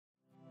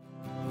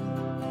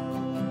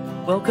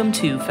Welcome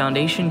to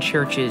Foundation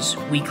Church's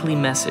weekly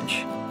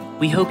message.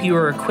 We hope you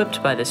are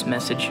equipped by this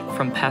message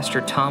from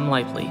Pastor Tom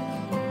Lively.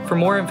 For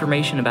more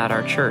information about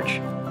our church,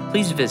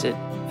 please visit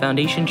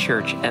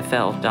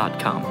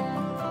foundationchurchfl.com.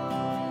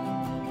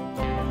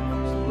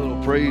 A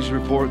little praise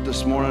report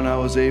this morning. I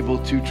was able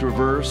to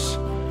traverse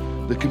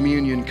the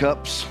communion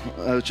cups,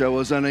 which I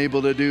was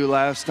unable to do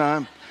last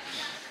time.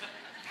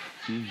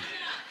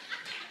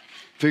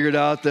 Figured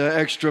out the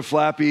extra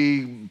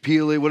flappy,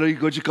 peely,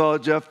 what'd you call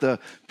it, Jeff? The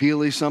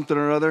peely something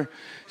or other.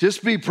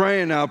 Just be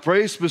praying now.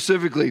 Pray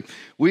specifically.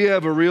 We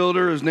have a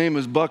realtor. His name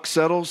is Buck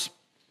Settles.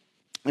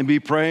 And be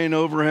praying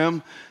over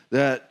him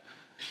that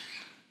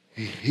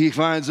he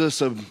finds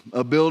us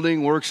a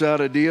building, works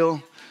out a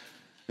deal,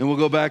 and we'll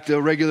go back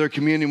to regular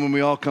communion when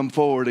we all come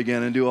forward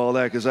again and do all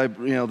that. Because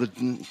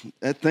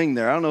that thing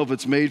there, I don't know if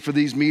it's made for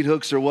these meat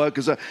hooks or what,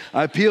 because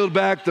I peeled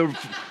back the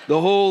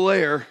whole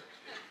layer.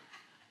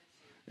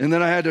 And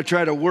then I had to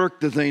try to work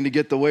the thing to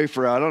get the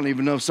wafer out. I don't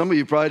even know. Some of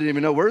you probably didn't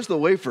even know. Where's the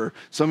wafer?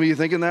 Some of you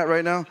thinking that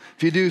right now?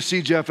 If you do,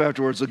 see Jeff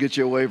afterwards. He'll get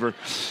you a wafer.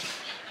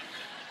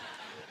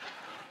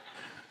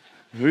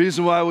 The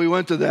reason why we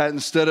went to that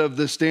instead of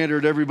the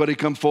standard, everybody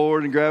come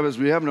forward and grab us,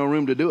 we have no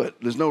room to do it.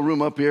 There's no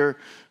room up here.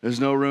 There's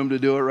no room to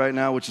do it right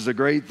now, which is a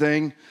great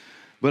thing.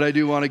 But I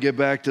do want to get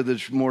back to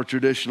the more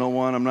traditional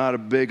one. I'm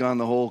not big on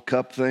the whole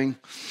cup thing.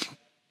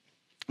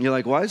 You're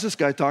like, why is this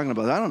guy talking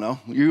about that? I don't know.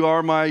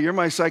 You're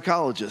my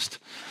psychologist.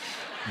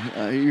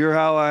 You're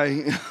how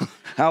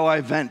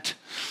I vent.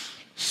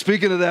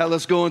 Speaking of that,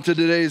 let's go into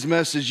today's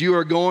message. You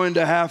are going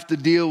to have to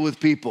deal with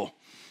people.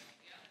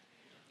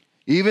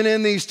 Even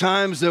in these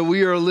times that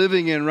we are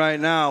living in right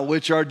now,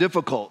 which are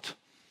difficult.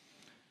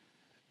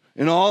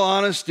 In all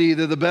honesty,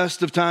 they're the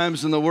best of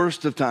times and the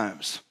worst of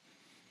times.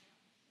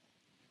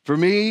 For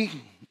me,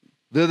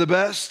 they're the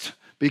best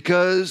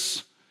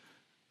because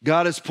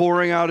God is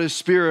pouring out His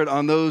Spirit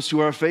on those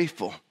who are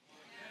faithful.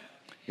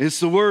 It's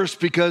the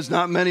worst because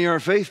not many are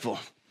faithful.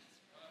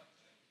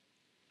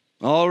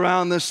 All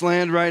around this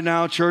land right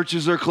now,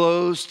 churches are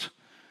closed.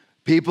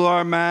 People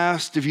are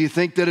masked. If you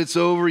think that it's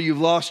over, you've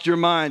lost your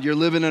mind. You're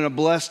living in a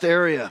blessed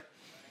area.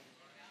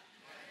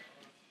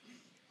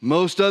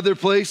 Most other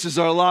places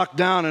are locked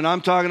down, and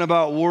I'm talking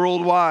about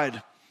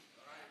worldwide.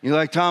 You're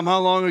like, Tom,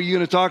 how long are you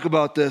going to talk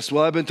about this?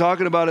 Well, I've been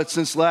talking about it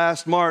since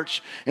last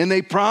March, and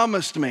they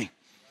promised me.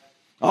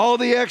 All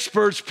the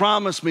experts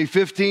promised me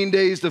 15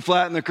 days to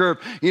flatten the curve.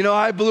 You know,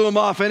 I blew them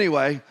off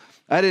anyway.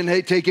 I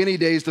didn't take any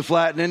days to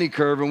flatten any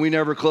curve, and we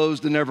never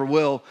closed and never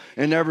will,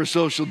 and never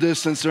social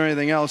distance or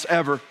anything else,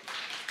 ever.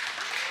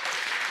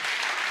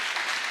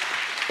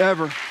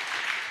 Ever.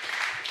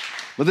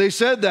 But they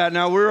said that.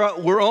 Now,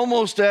 we're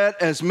almost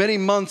at as many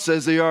months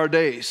as they are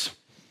days.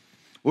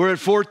 We're at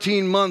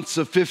 14 months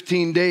of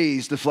 15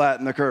 days to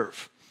flatten the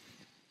curve.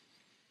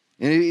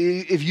 And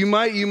if you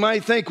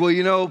might think, well,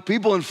 you know,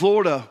 people in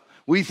Florida,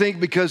 we think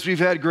because we've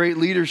had great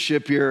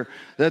leadership here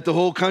that the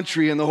whole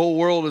country and the whole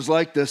world is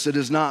like this. It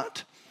is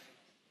not.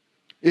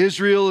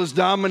 Israel is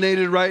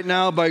dominated right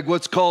now by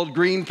what's called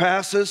green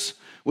passes,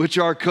 which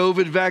are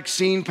COVID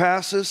vaccine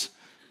passes,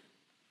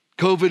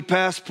 COVID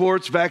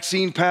passports,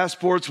 vaccine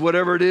passports,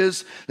 whatever it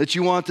is that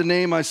you want to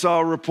name. I saw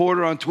a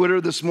reporter on Twitter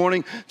this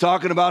morning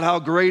talking about how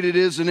great it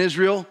is in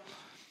Israel.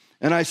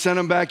 And I sent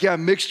him back,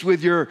 mixed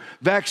with your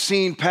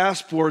vaccine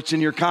passports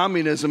and your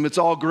communism, it's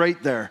all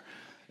great there.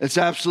 It's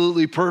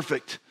absolutely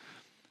perfect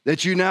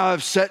that you now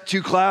have set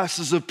two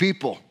classes of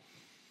people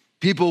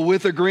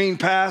with a green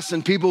pass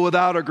and people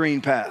without a green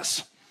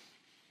pass.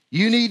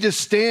 You need to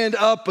stand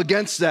up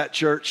against that,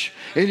 church.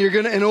 And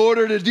in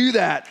order to do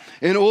that,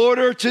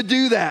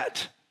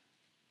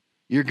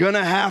 you're going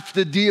to have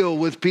to deal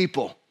with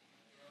people.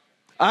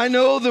 I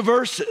know the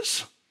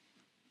verses.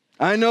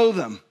 I know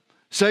them.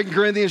 2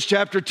 Corinthians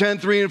chapter 10,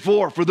 3 and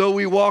 4. For though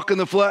we walk in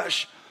the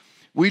flesh,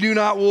 we do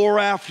not war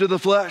after the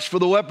flesh, for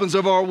the weapons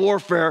of our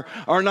warfare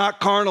are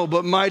not carnal,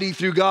 but mighty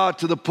through God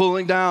to the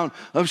pulling down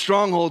of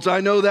strongholds. I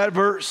know that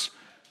verse.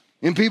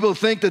 And people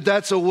think that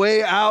that's a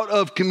way out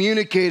of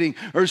communicating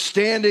or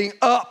standing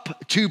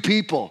up to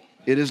people.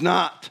 It is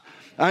not.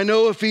 I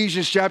know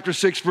Ephesians chapter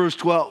 6, verse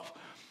 12.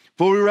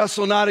 For we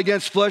wrestle not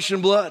against flesh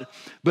and blood,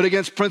 but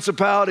against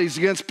principalities,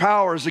 against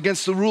powers,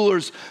 against the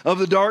rulers of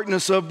the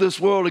darkness of this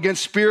world,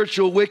 against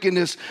spiritual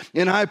wickedness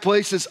in high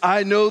places.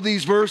 I know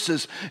these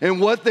verses, and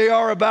what they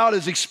are about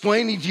is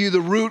explaining to you the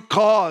root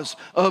cause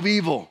of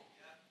evil.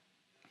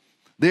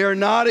 They are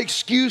not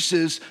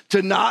excuses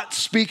to not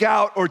speak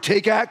out or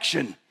take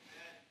action.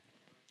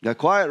 Got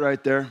quiet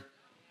right there.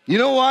 You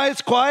know why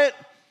it's quiet?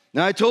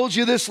 Now, I told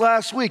you this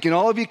last week, and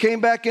all of you came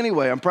back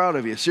anyway. I'm proud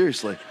of you,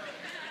 seriously.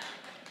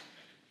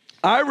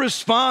 I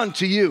respond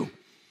to you.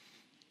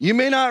 You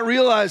may not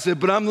realize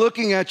it, but I'm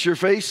looking at your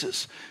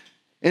faces.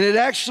 And it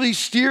actually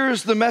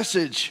steers the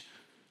message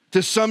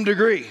to some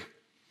degree,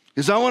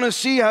 because I want to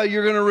see how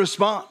you're going to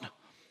respond.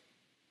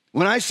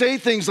 When I say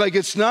things like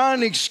it's not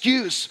an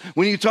excuse,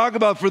 when you talk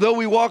about, for though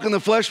we walk in the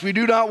flesh, we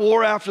do not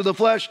war after the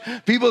flesh,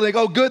 people think,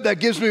 oh, good, that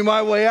gives me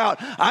my way out.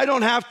 I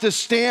don't have to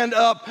stand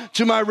up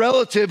to my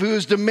relative who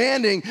is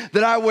demanding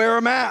that I wear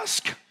a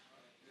mask.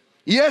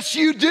 Yes,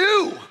 you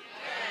do.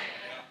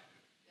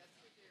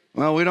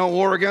 Well, we don't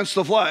war against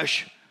the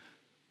flesh.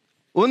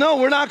 Well, no,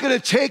 we're not going to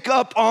take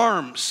up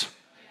arms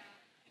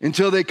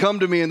until they come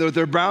to me in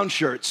their brown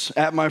shirts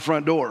at my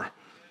front door.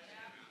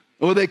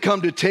 Or they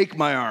come to take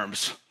my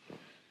arms.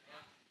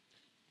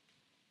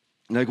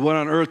 Like, what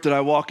on earth did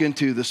I walk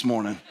into this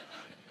morning?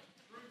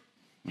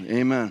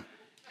 Amen.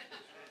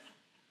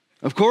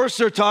 Of course,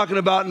 they're talking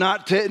about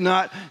not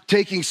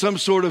taking some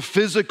sort of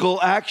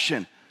physical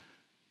action,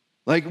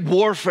 like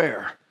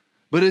warfare.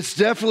 But it's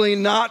definitely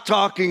not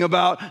talking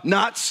about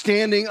not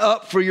standing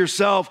up for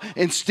yourself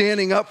and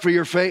standing up for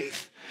your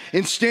faith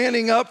and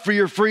standing up for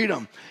your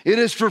freedom. It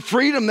is for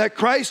freedom that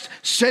Christ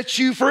sets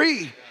you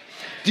free.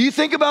 Do you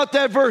think about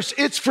that verse?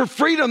 It's for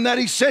freedom that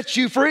he sets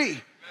you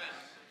free.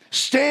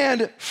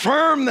 Stand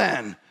firm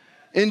then,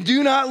 and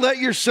do not let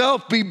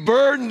yourself be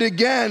burdened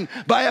again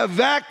by a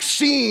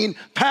vaccine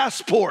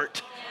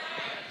passport,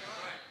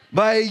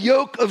 by a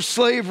yoke of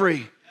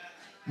slavery.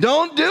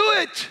 Don't do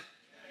it.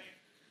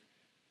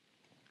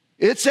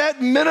 It's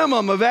at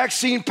minimum, a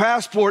vaccine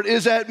passport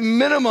is at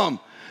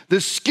minimum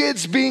the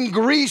skids being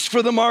greased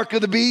for the mark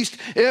of the beast,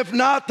 if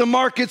not the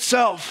mark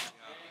itself.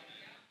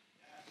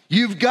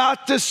 You've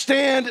got to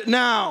stand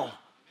now.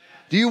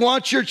 Do you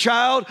want your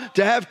child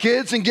to have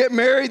kids and get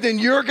married? Then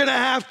you're going to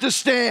have to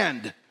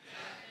stand.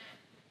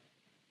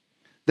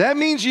 That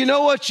means, you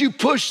know what? You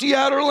push the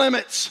outer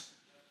limits.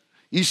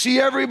 You see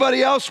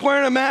everybody else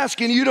wearing a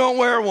mask and you don't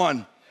wear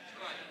one.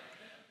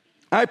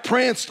 I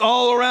pranced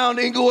all around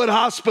Inglewood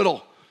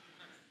Hospital.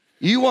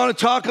 You want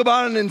to talk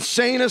about an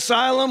insane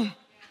asylum?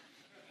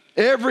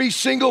 Every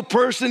single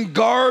person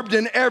garbed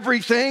in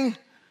everything.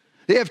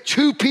 They have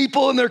 2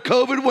 people in their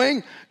COVID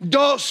wing.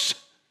 Dos.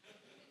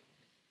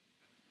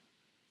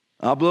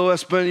 Hablo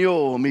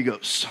español,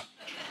 amigos.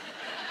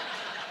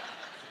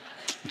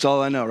 That's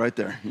all I know right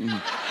there.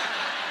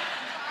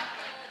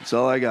 That's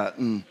all I got.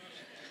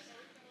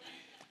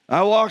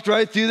 I walked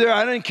right through there.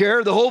 I didn't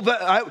care.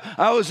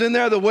 I was in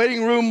there. The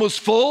waiting room was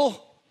full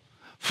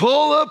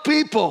of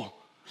people.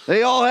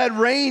 They all had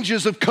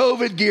ranges of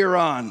COVID gear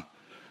on.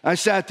 I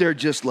sat there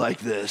just like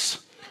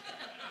this.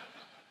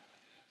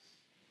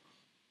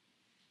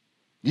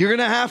 You're going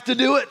to have to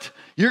do it.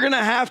 You're going to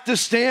have to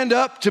stand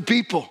up to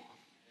people.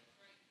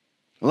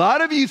 A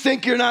lot of you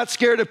think you're not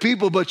scared of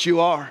people, but you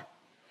are.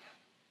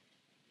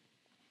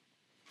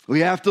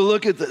 We have to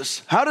look at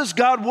this. How does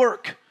God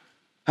work?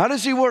 How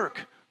does he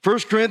work? 1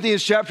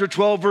 Corinthians chapter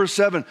 12, verse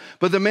 7.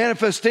 But the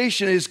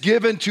manifestation is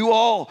given to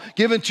all,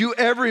 given to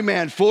every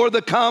man for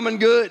the common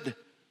good.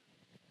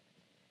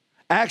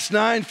 Acts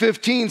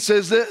 9:15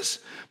 says this.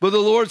 But the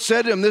Lord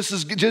said to him, this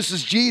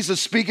is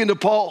Jesus speaking to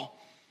Paul.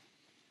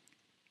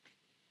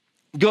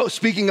 Go,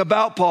 speaking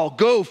about Paul,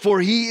 go, for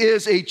he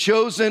is a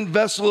chosen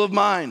vessel of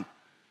mine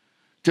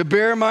to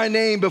bear my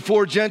name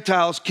before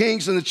Gentiles,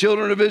 kings, and the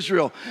children of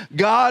Israel.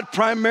 God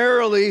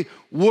primarily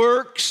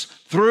works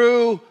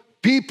through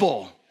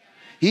people.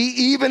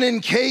 He even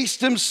encased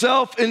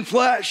himself in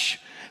flesh,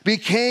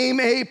 became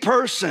a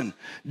person,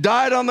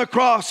 died on the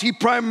cross. He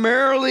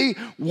primarily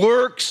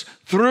works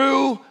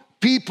through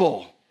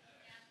people.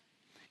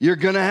 You're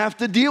going to have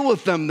to deal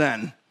with them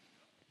then.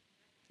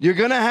 You're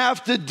going to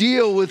have to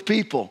deal with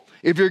people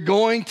if you're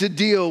going to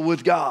deal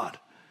with God.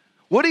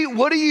 What do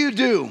you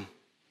do?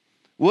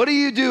 What do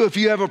you do if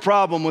you have a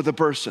problem with a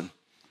person?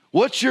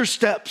 What's your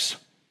steps?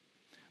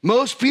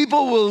 Most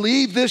people will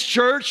leave this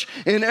church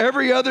and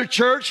every other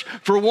church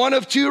for one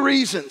of 2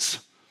 reasons.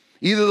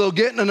 Either they'll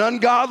get in an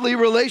ungodly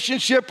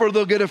relationship or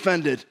they'll get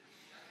offended.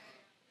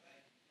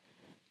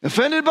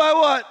 Offended by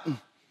what?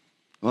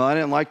 Well, I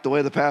didn't like the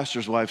way the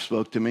pastor's wife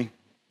spoke to me.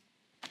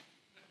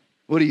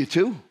 What are you,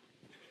 2?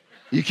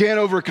 You can't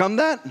overcome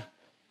that?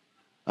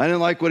 I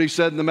didn't like what he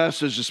said in the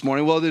message this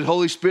morning. Well, did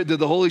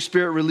the Holy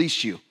Spirit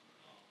release you?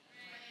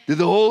 Did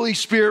the Holy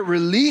Spirit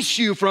release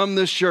you from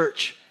this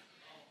church?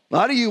 A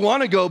lot of you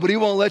want to go, but he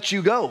won't let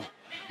you go.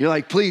 You're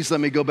like, please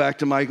let me go back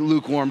to my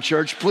lukewarm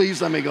church.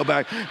 Please let me go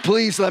back.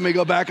 Please let me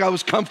go back. I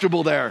was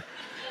comfortable there.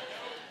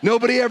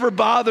 Nobody ever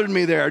bothered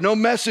me there. No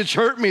message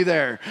hurt me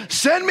there.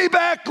 Send me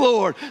back,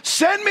 Lord.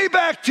 Send me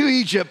back to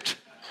Egypt.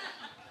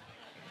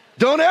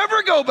 Don't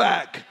ever go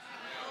back.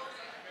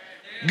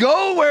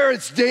 Go where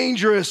it's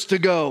dangerous to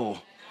go.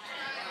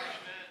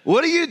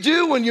 What do you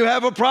do when you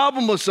have a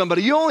problem with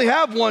somebody? You only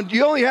have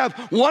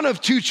one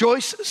of 2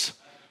 choices.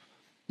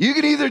 You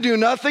can either do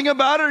nothing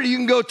about it or you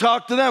can go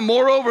talk to them.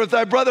 Moreover, if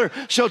thy brother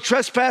shall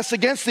trespass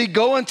against thee,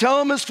 go and tell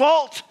him his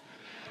fault.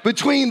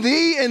 Between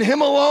thee and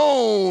him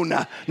alone,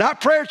 not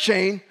prayer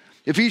chain.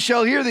 If he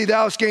shall hear thee,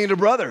 thou hast gained a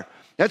brother.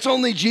 That's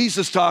only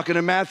Jesus talking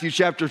in Matthew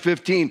chapter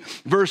 15,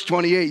 verse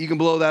 28. You can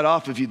blow that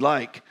off if you'd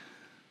like.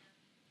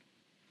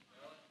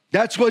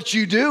 That's what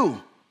you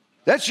do.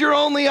 That's your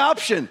only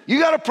option. You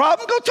got a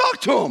problem? Go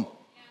talk to him.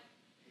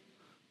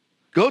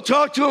 Go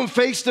talk to him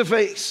face to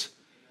face.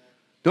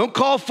 Don't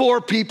call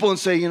 4 people and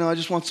say, I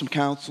just want some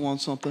counsel on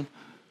something.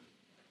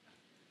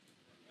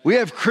 We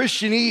have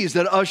Christianese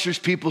that ushers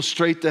people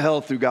straight to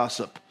hell through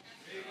gossip.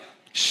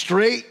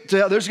 Straight to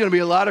hell. There's going to be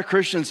a lot of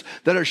Christians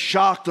that are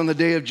shocked on the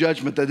day of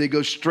judgment that they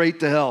go straight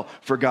to hell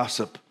for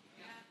gossip.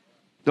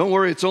 Don't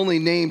worry, it's only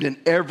named in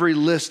every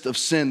list of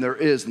sin there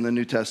is in the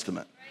New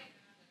Testament.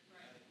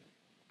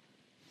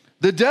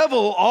 The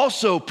devil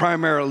also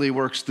primarily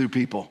works through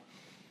people.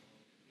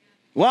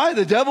 Why?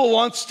 The devil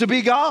wants to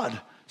be God,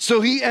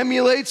 so he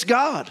emulates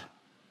God.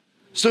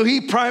 So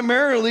he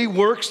primarily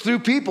works through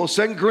people.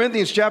 2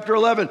 Corinthians chapter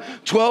 11,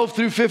 12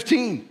 through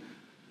 15.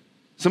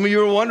 Some of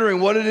you are wondering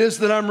what it is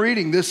that I'm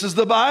reading. This is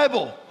the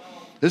Bible.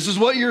 This is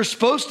what you're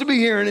supposed to be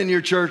hearing in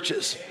your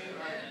churches.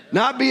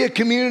 Not be a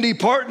community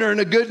partner and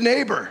a good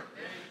neighbor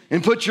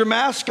and put your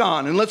mask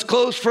on and let's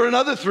close for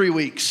another 3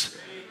 weeks.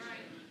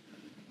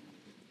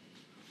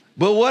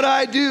 But what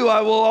I do,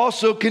 I will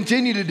also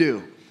continue to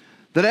do,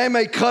 that I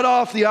may cut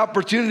off the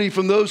opportunity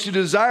from those who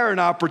desire an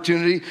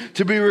opportunity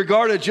to be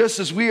regarded just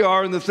as we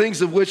are in the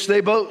things of which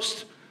they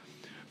boast.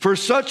 For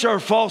such are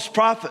false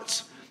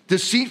prophets,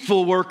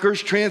 deceitful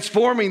workers,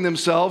 transforming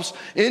themselves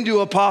into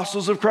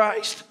apostles of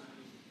Christ.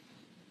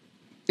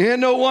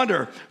 And no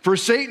wonder, for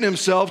Satan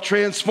himself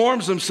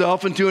transforms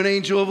himself into an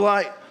angel of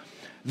light.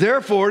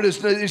 Therefore, it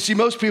is, you see,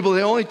 most people,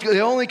 they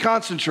only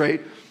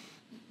concentrate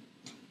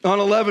on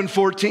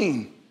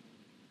 11:14.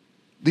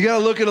 You got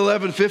to look at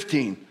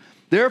 11:15.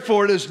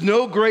 Therefore, it is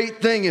no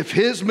great thing if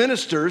his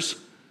ministers,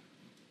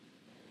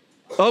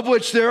 of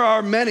which there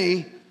are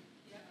many,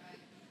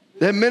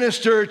 that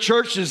minister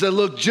churches that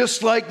look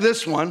just like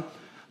this one,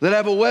 that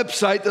have a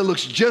website that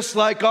looks just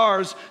like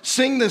ours,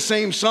 sing the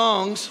same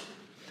songs,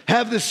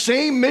 have the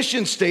same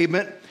mission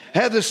statement,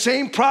 have the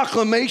same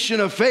proclamation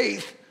of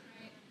faith,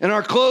 and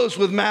are clothed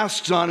with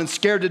masks on and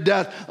scared to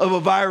death of a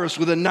virus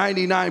with a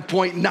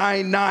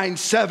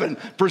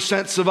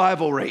 99.997%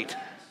 survival rate,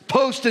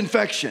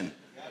 post-infection.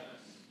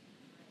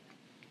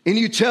 And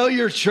you tell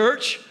your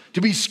church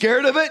to be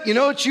scared of it? You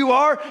know what you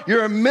are?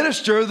 You're a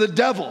minister of the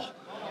devil.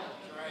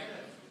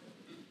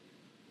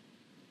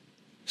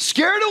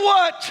 Scared of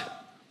what?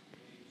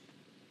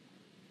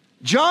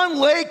 John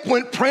Lake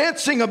went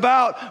prancing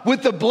about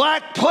with the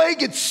Black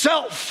Plague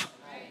itself.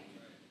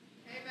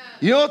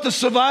 You know what the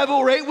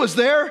survival rate was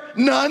there?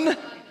 None.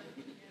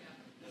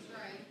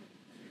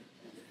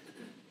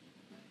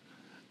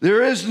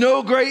 There is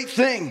no great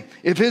thing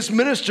if his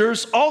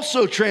ministers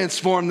also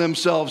transform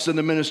themselves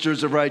into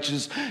ministers of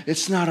righteousness.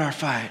 It's not our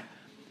fight.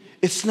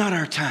 It's not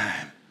our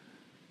time.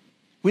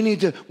 We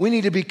need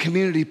to be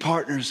community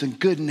partners and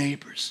good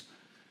neighbors.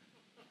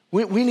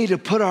 We need to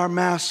put our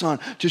masks on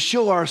to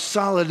show our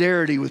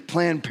solidarity with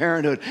Planned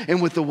Parenthood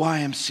and with the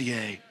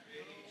YMCA.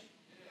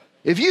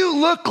 If you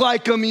look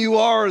like them, you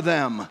are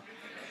them.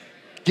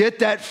 Get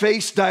that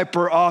face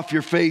diaper off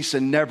your face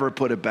and never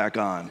put it back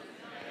on.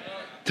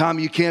 Tom,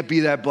 you can't be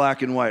that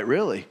black and white,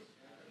 really.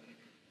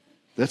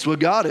 That's what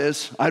God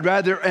is. I'd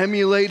rather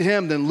emulate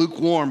him than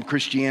lukewarm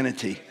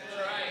Christianity.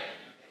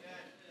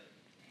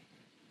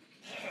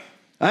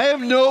 I have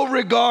no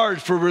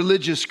regard for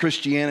religious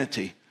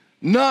Christianity.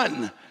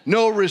 None.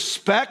 No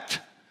respect.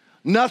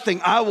 Nothing.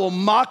 I will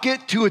mock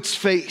it to its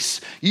face.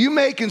 You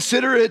may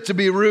consider it to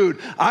be rude.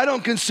 I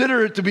don't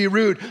consider it to be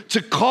rude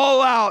to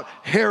call out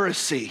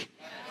heresy.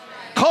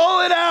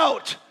 Call it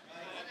out.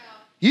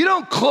 You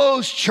don't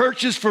close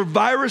churches for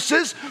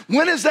viruses.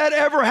 When has that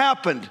ever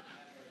happened?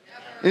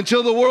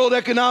 Until the World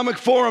Economic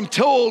Forum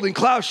told and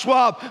Klaus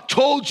Schwab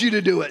told you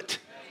to do it.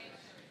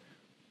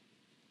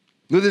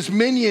 With his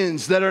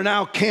minions that are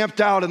now camped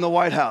out in the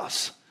White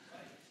House.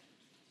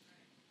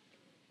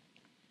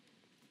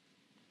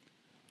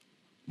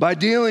 By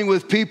dealing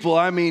with people,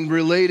 I mean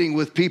relating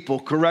with people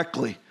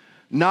correctly,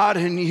 not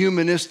in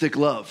humanistic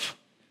love.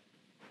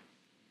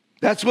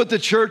 That's what the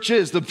church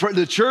is,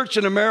 the church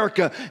in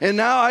America. And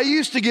now I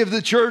used to give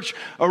the church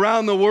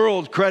around the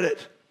world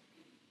credit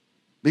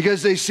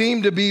because they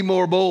seem to be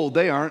more bold.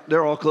 They aren't.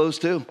 They're all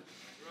closed too.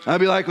 I'd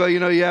be like, well,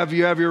 you have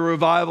your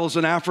revivals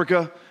in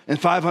Africa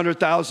and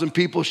 500,000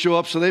 people show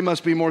up, so they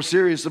must be more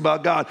serious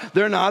about God.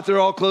 They're not. They're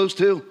all closed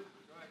too.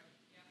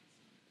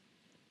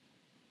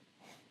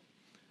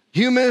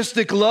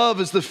 Humanistic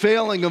love is the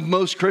failing of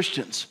most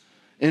Christians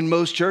in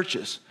most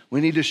churches. We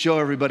need to show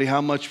everybody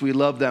how much we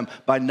love them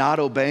by not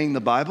obeying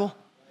the Bible.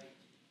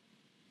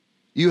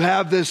 You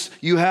have this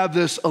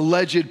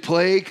alleged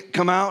plague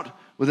come out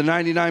with a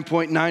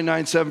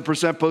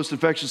 99.997%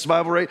 post-infection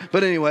survival rate.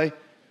 But anyway,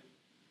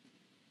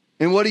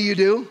 and what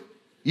do?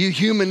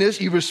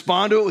 You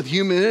respond to it with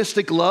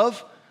humanistic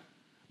love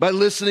by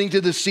listening to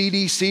the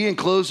CDC and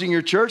closing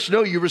your church?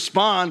 No, you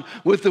respond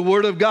with the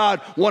Word of God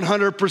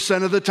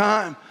 100% of the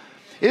time.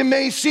 It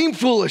may seem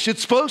foolish.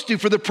 It's supposed to.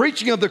 For the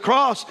preaching of the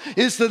cross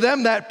is to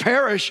them that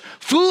perish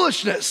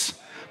foolishness.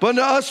 But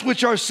to us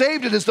which are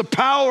saved, it is the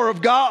power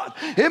of God.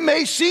 It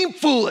may seem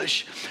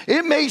foolish.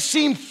 It may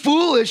seem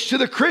foolish to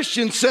the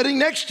Christian sitting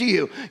next to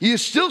you. You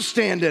still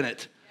stand in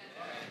it.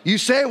 You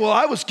say, well,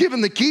 I was given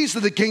the keys to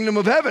the kingdom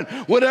of heaven.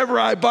 Whatever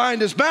I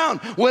bind is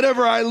bound.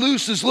 Whatever I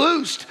loose is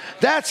loosed.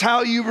 That's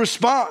how you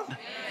respond.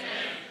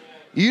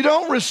 You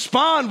don't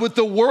respond with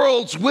the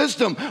world's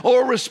wisdom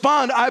or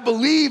respond, I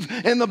believe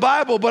in the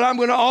Bible, but I'm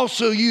going to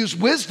also use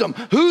wisdom.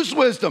 Whose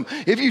wisdom?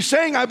 If you're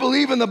saying, I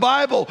believe in the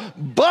Bible,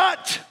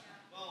 but,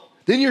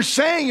 then you're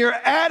saying you're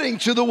adding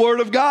to the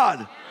Word of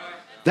God.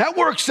 That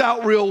works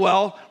out real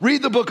well.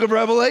 Read the book of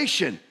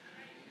Revelation.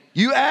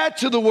 You add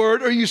to the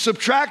Word or you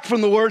subtract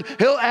from the Word,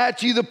 He'll add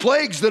to you the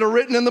plagues that are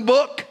written in the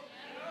book.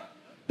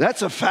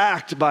 That's a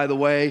fact, by the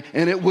way,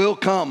 and it will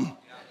come.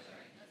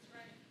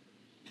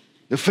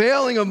 The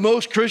failing of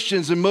most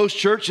Christians and most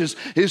churches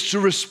is to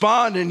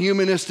respond in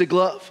humanistic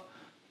love.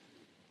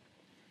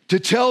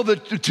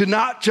 To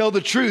not tell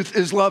the truth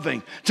is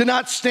loving. To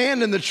not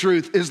stand in the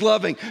truth is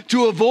loving.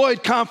 To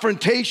avoid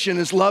confrontation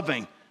is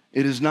loving.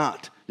 It is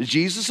not. Did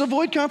Jesus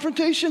avoid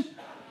confrontation?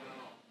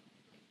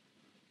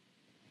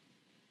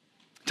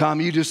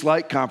 Tom, you just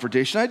like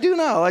confrontation. I do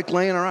not. I like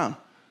laying around.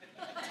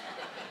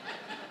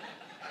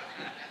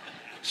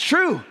 It's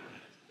true.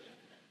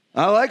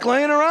 I like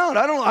laying around.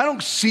 I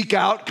don't seek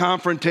out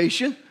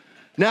confrontation.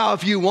 Now,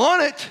 if you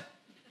want it,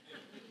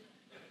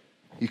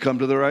 you come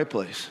to the right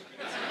place.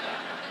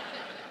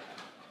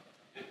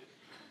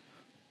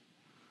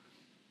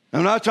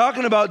 I'm not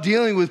talking about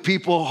dealing with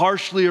people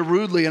harshly or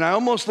rudely, and I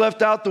almost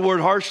left out the word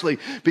harshly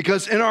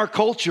because in our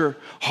culture,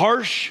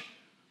 harsh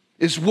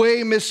is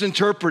way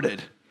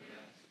misinterpreted.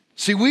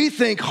 See, we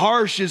think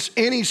harsh is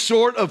any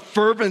sort of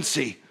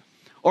fervency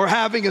or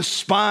having a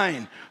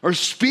spine or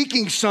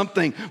speaking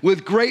something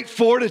with great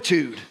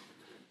fortitude.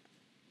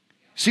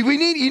 See, you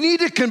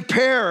need to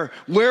compare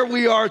where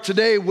we are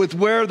today with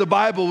where the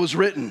Bible was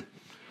written.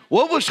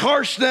 What was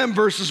harsh then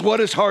versus what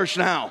is harsh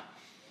now?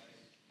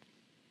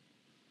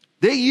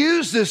 They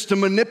use this to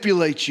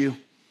manipulate you.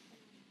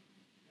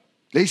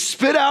 They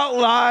spit out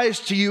lies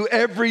to you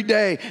every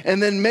day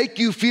and then make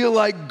you feel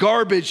like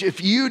garbage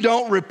if you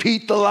don't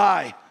repeat the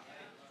lie.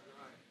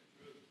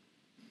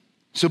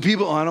 So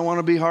people, I don't want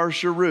to be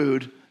harsh or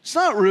rude. It's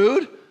not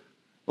rude.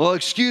 Well,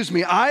 excuse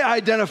me, I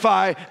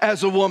identify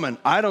as a woman.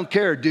 I don't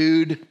care,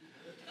 dude.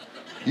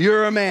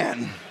 You're a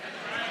man.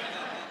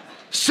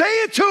 Say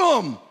it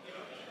to them.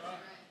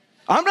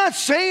 I'm not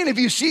saying if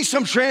you see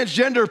some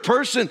transgender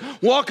person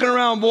walking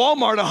around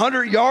Walmart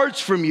 100 yards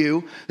from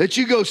you, that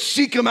you go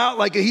seek them out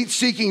like a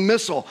heat-seeking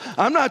missile.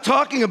 I'm not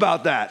talking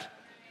about that.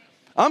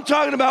 I'm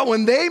talking about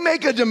when they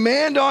make a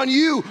demand on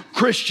you,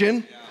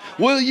 Christian,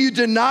 will you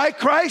deny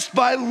Christ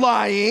by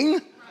lying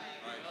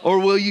or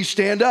will you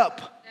stand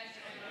up?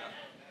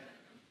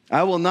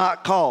 I will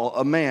not call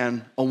a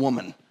man a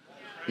woman.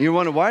 And you're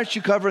wondering, why aren't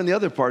you covering the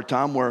other part,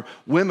 Tom, where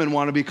women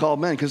want to be called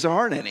men? Because there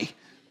aren't any.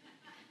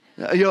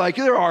 You're like,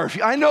 there are a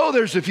few. I know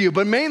there's a few,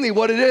 but mainly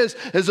what it is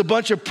a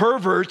bunch of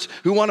perverts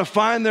who want to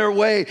find their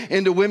way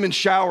into women's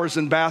showers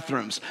and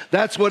bathrooms.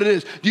 That's what it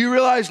is. Do you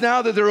realize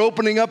now that they're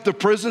opening up the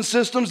prison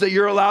systems that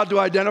you're allowed to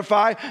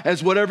identify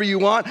as whatever you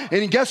want?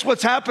 And guess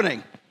what's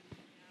happening?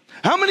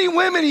 How many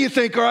women do you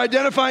think are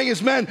identifying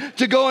as men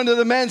to go into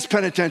the men's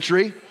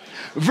penitentiary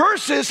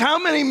versus how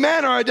many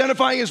men are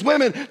identifying as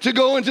women to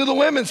go into the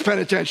women's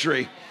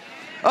penitentiary?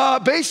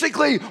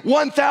 Basically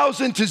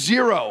 1,000 to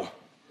 0.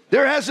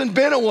 There hasn't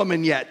been a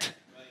woman yet.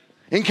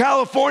 In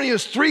California,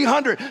 it's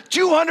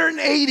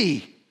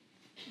 280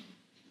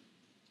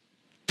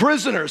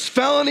 prisoners,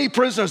 felony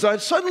prisoners, are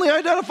suddenly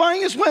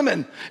identifying as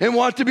women and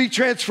want to be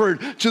transferred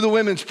to the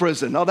women's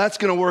prison. Now, that's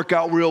going to work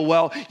out real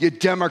well, you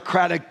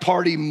Democratic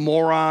Party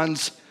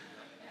morons.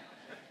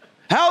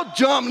 How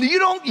dumb.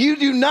 You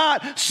do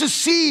not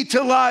secede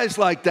to lies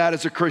like that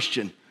as a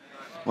Christian.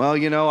 Well,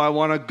 I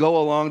want to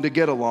go along to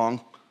get along.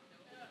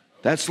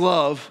 That's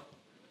love.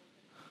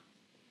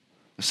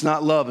 It's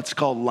not love, it's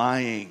called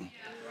lying.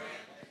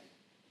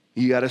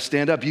 You got to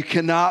stand up. You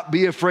cannot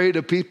be afraid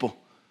of people.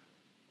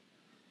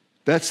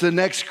 That's the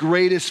next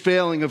greatest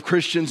failing of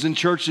Christians and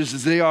churches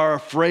is they are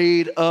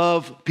afraid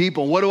of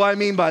people. What do I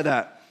mean by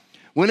that?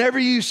 Whenever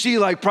you see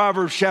like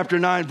Proverbs chapter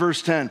 9,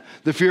 verse 10,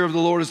 the fear of the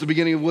Lord is the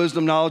beginning of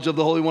wisdom, knowledge of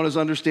the Holy One is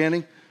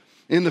understanding.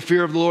 In the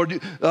fear of the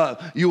Lord,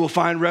 you will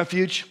find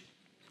refuge.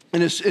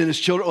 And his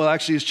children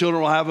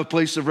will have a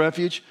place of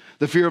refuge.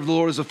 The fear of the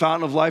Lord is a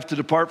fountain of life to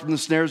depart from the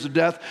snares of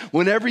death.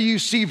 Whenever you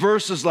see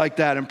verses like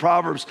that in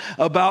Proverbs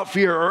about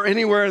fear or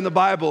anywhere in the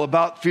Bible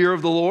about fear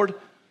of the Lord,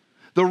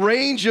 the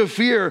range of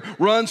fear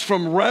runs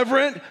from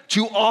reverent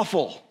to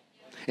awful.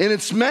 And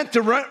it's meant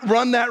to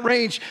run that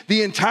range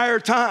the entire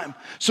time.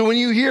 So when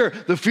you hear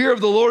the fear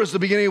of the Lord is the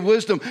beginning of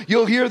wisdom,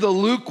 you'll hear the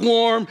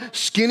lukewarm,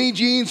 skinny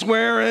jeans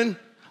wearing,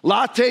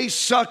 latte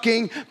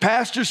sucking,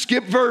 pastor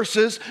skip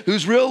verses,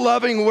 who's real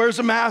loving, wears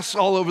a mask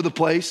all over the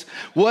place.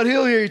 What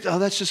he'll hear,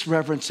 that's just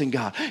reverencing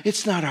God.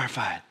 It's not our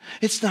fight.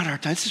 It's not our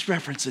time. It's just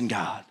reverencing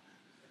God.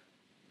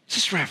 It's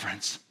just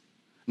reverence.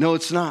 No,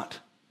 it's not.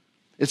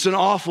 It's an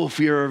awful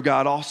fear of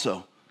God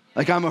also.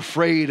 Like I'm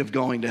afraid of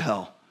going to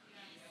hell.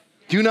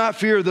 Do not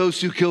fear those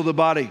who kill the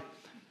body,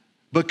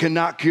 but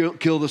cannot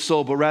kill the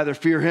soul, but rather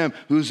fear him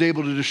who is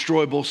able to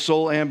destroy both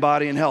soul and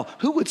body in hell.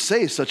 Who would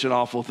say such an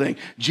awful thing?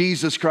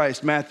 Jesus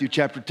Christ, Matthew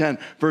chapter 10,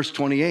 verse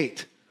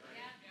 28.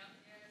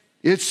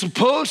 It's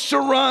supposed to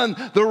run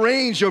the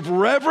range of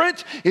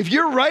reverent. If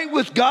you're right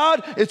with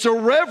God, it's a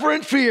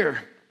reverent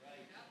fear.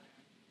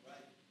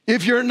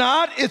 If you're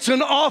not, it's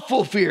an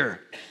awful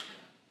fear.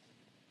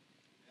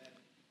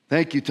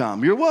 Thank you,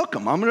 Tom. You're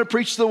welcome. I'm going to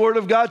preach the word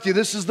of God to you.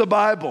 This is the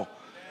Bible.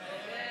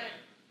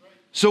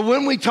 So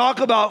when we talk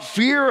about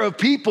fear of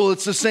people,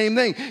 it's the same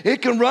thing.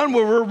 It can run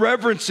where we're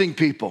reverencing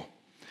people.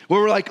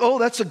 Where we're like, oh,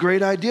 that's a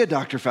great idea,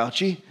 Dr.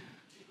 Fauci.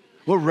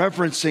 We're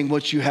reverencing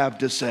what you have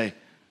to say.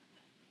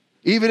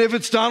 Even if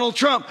it's Donald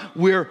Trump,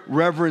 we're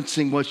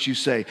reverencing what you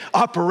say.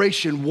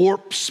 Operation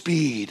Warp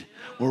Speed,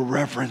 we're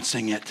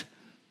reverencing it.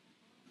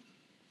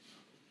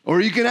 Or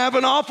you can have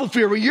an awful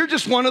fear where you're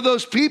just one of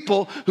those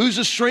people who's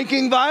a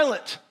shrinking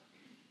violet.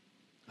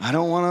 I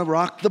don't want to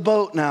rock the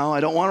boat now. I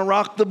don't want to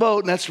rock the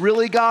boat, and that's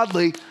really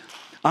godly.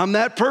 I'm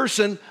that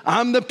person.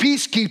 I'm the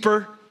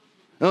peacekeeper.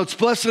 No, it's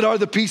blessed are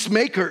the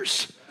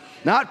peacemakers,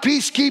 not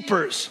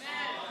peacekeepers.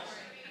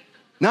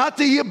 Not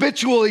the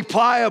habitually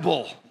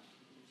pliable,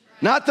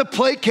 not the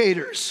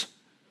placaters.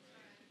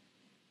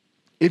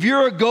 If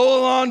you're a go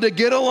along to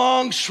get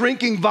along,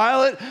 shrinking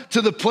violet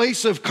to the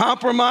place of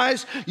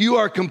compromise, you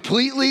are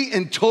completely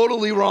and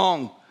totally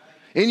wrong.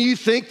 And you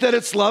think that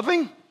it's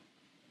loving?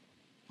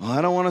 Well,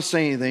 I don't want to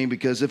say anything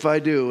because if I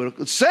do,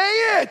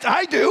 say it,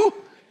 I do.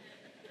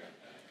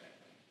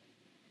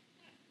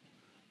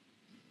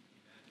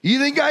 You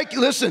think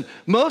listen,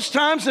 most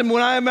times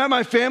when I'm at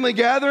my family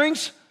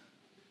gatherings,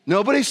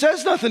 nobody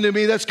says nothing to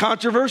me that's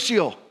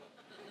controversial.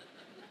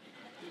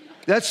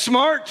 That's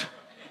smart.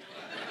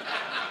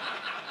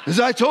 As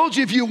I told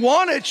you, if you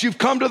want it, you've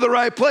come to the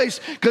right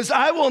place, because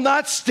I will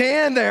not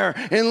stand there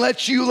and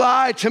let you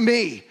lie to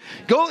me.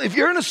 If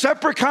you're in a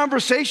separate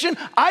conversation,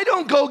 I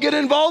don't go get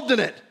involved in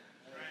it.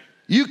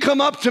 You come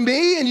up to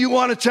me and you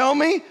want to tell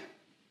me,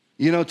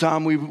 you know,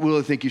 Tom, we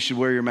really think you should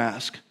wear your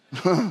mask.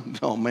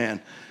 Oh,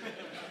 man.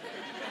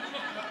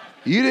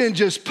 You didn't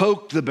just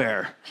poke the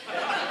bear.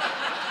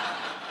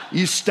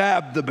 You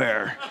stabbed the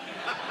bear.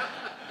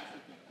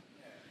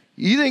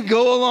 You think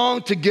go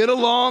along to get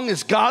along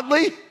is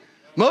godly?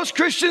 Most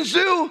Christians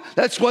do.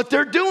 That's what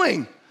they're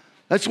doing.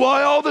 That's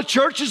why all the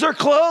churches are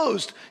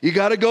closed. You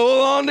got to go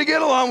along to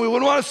get along. We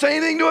wouldn't want to say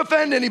anything to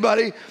offend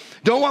anybody.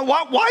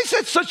 Why is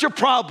that such a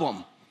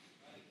problem?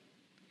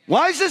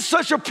 Why is it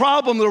such a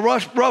problem to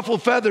ruffle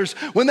feathers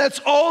when that's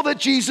all that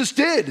Jesus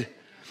did?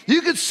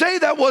 You could say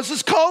that was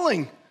his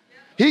calling.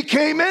 He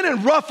came in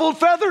and ruffled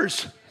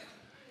feathers.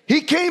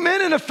 He came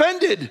in and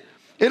offended.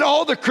 And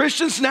all the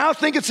Christians now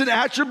think it's an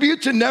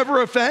attribute to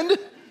never offend?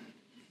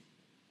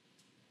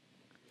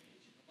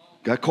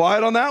 Got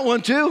quiet on that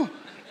one too.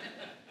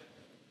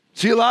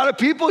 See, a lot of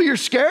people, you're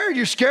scared.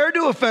 You're scared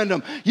to offend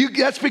them.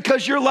 That's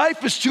because your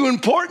life is too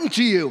important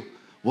to you.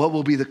 What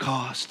will be the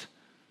cost?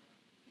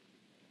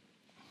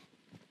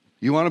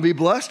 You want to be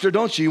blessed or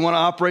don't you? You want to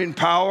operate in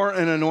power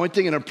and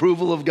anointing and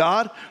approval of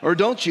God or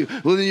don't you?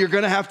 Well, then you're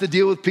going to have to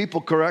deal with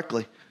people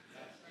correctly.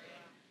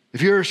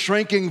 If you're a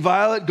shrinking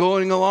violet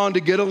going along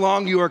to get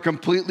along, you are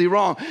completely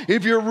wrong.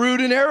 If you're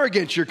rude and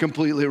arrogant, you're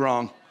completely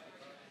wrong.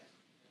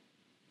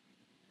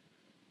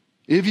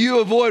 If you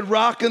avoid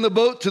rocking the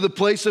boat to the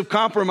place of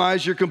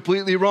compromise, you're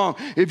completely wrong.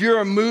 If you're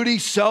a moody,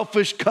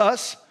 selfish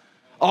cuss,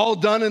 all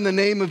done in the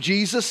name of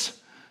Jesus,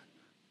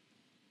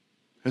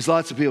 there's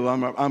lots of people,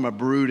 I'm a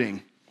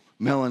brooding,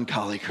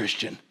 melancholy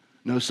Christian.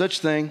 No such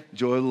thing.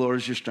 Joy of the Lord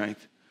is your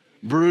strength.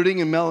 Brooding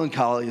and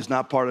melancholy is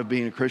not part of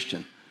being a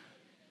Christian.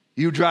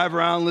 You drive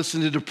around,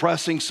 listen to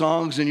depressing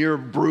songs, and you're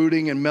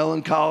brooding and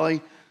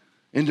melancholy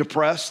and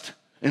depressed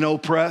and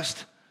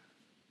oppressed,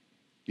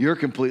 you're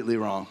completely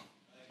wrong.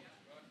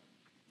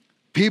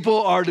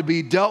 People are to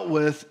be dealt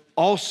with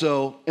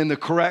also in the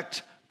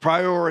correct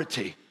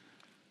priority.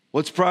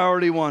 What's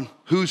priority one?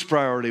 Who's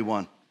priority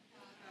one?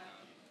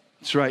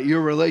 That's right,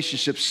 your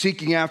relationship,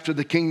 seeking after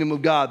the kingdom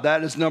of God.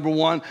 That is number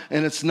one,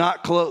 and it's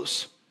not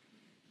close.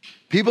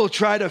 People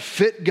try to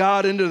fit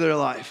God into their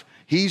life.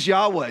 He's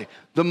Yahweh,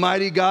 the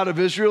mighty God of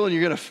Israel, and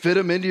you're going to fit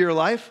him into your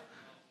life?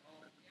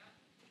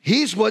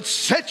 He's what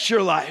sets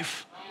your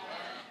life.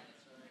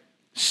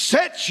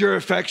 Set your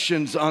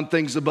affections on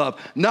things above,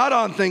 not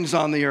on things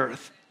on the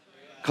earth.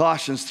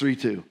 Colossians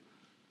 3:2.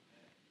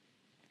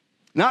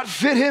 Not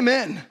fit him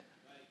in.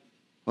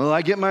 Well,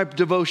 I get my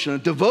devotion.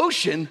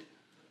 Devotion,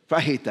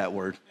 I hate that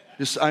word.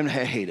 I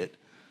hate it.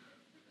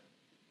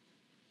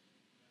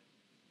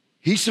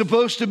 He's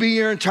supposed to be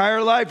your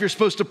entire life. You're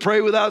supposed to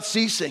pray without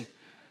ceasing.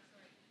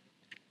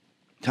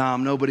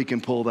 Tom, nobody can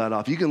pull that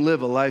off. You can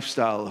live a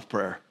lifestyle of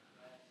prayer.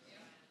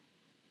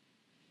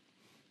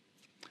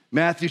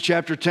 Matthew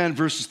chapter 10,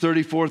 verses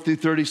 34 through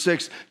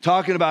 36,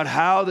 talking about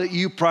how that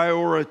you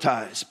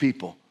prioritize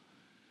people.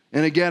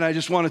 And again, I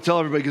just want to tell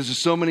everybody, because there's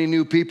so many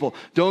new people,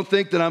 don't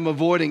think that I'm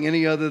avoiding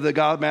any other than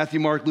God, Matthew,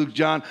 Mark, Luke,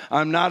 John.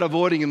 I'm not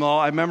avoiding them all.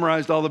 I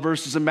memorized all the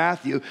verses in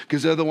Matthew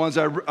because they're the ones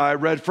I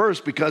read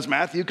first, because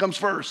Matthew comes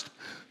first.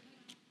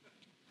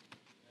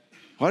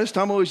 Why does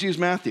Tom always use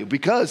Matthew?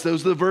 Because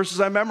those are the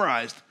verses I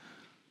memorized.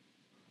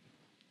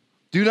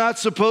 Do not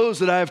suppose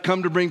that I have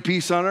come to bring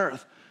peace on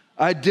earth.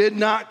 I did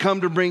not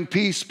come to bring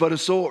peace, but a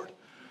sword.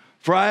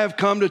 For I have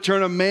come to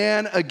turn a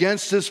man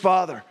against his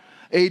father,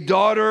 a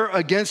daughter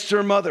against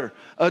her mother,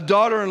 a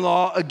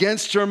daughter-in-law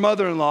against her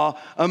mother-in-law.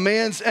 A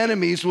man's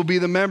enemies will be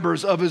the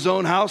members of his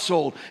own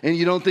household. And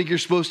you don't think you're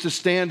supposed to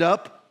stand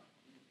up?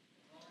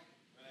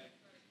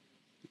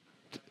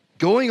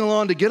 Going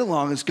along to get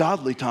along is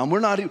godly, Tom. We're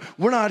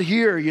not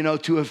here,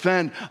 to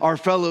offend our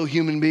fellow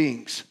human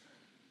beings.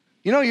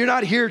 You're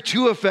not here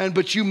to offend,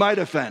 but you might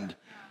offend.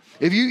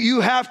 If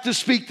you have to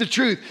speak the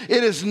truth.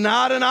 It is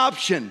not an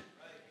option.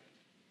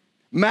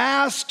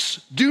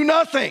 Masks do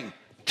nothing.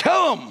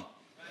 Tell them.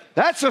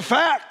 That's a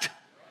fact.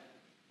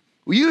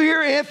 You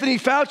hear Anthony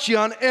Fauci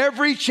on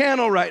every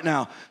channel right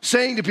now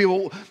saying to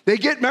people,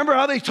 remember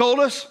how they told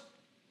us?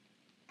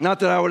 Not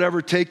that I would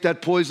ever take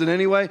that poison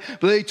anyway,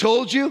 but they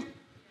told you.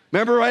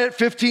 Remember right at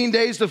 15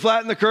 days to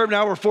flatten the curve,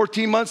 now we're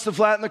 14 months to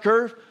flatten the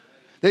curve?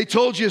 They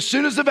told you as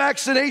soon as the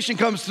vaccination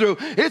comes through,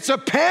 it's a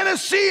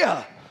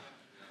panacea.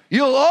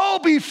 You'll all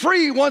be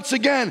free once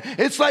again.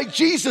 It's like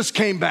Jesus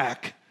came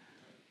back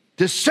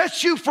to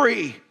set you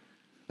free.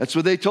 That's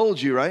what they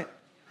told you, right?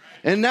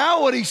 And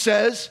now what he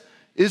says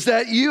is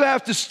that you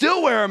have to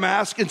still wear a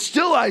mask and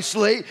still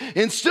isolate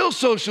and still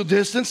social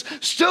distance,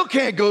 still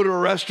can't go to a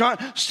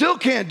restaurant, still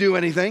can't do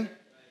anything.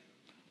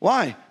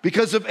 Why?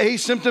 Because of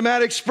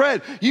asymptomatic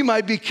spread. You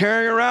might be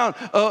carrying around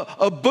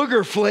a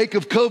booger flake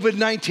of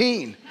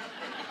COVID-19.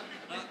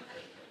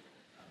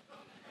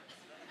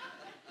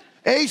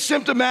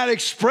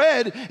 Asymptomatic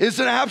spread is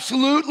an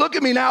absolute, look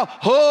at me now,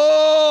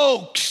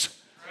 hoax.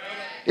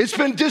 It's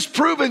been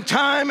disproven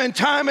time and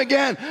time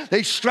again.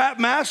 They strap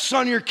masks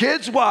on your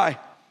kids. Why?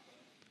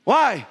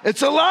 Why?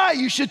 It's a lie.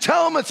 You should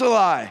tell them it's a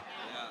lie.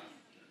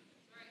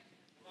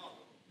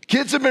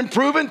 Kids have been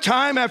proven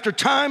time after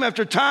time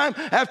after time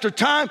after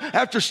time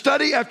after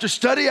study after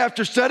study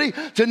after study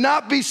to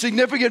not be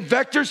significant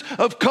vectors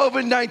of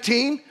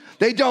COVID-19.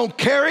 They don't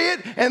carry it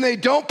and they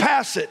don't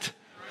pass it.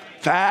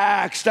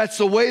 Facts. That's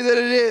the way that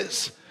it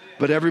is.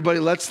 But everybody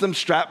lets them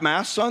strap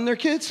masks on their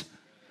kids.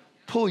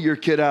 Pull your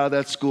kid out of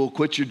that school,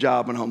 quit your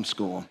job and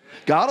homeschool them.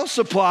 God will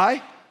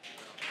supply.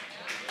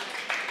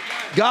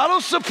 God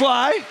will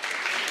supply.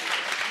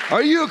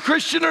 Are you a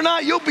Christian or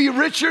not? You'll be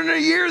richer in a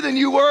year than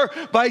you were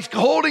by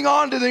holding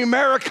on to the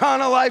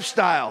Americana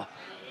lifestyle.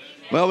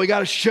 Well, we got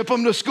to ship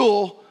them to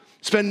school,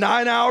 spend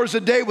 9 hours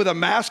a day with a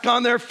mask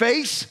on their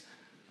face,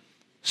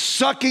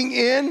 sucking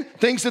in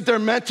things that they're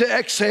meant to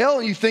exhale,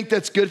 and you think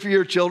that's good for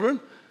your children?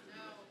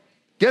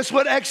 Guess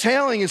what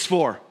exhaling is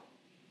for?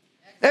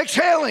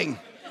 Exhaling.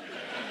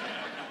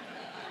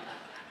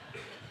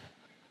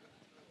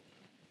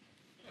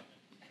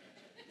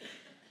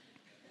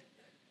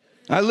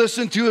 I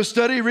listened to a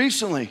study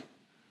recently.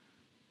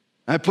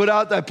 I put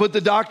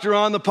the doctor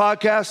on the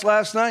podcast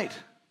last night.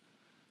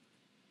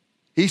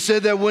 He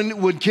said that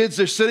when kids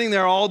are sitting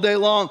there all day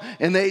long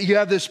and you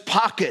have this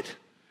pocket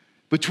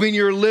between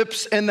your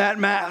lips and that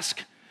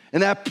mask,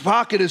 and that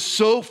pocket is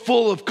so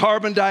full of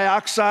carbon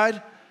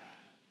dioxide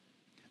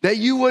that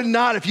you would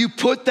not, if you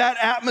put that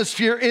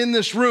atmosphere in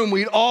this room,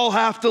 we'd all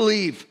have to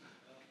leave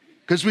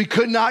because we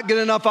could not get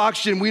enough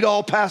oxygen. We'd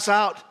all pass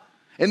out,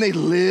 and they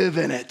live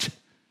in it.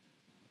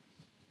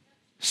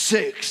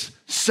 6,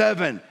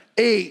 7,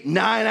 8,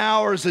 9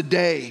 hours a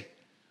day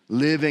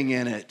living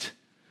in it,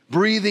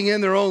 breathing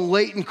in their own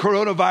latent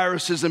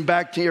coronaviruses and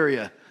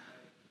bacteria.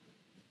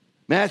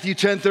 Matthew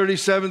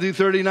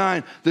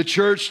 10:37-39, the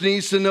church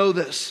needs to know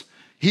this.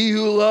 He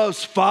who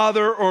loves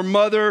father or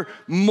mother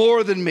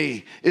more than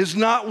me is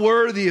not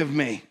worthy of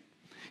me.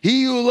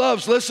 He who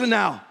loves, listen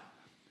now,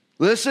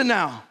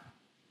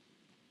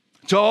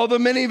 to all the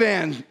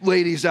minivan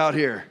ladies out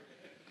here,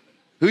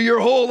 who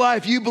your whole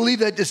life you believe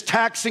that just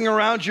taxing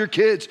around your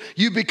kids,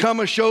 you become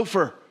a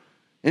chauffeur,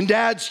 and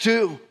dads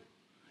too.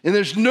 And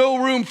there's no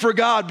room for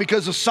God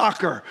because of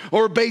soccer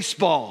or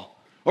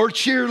baseball or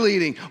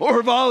cheerleading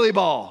or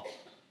volleyball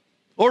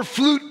or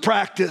flute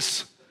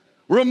practice,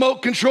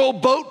 remote control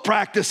boat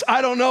practice,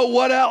 I don't know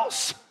what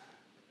else.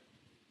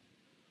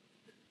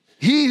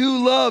 He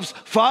who loves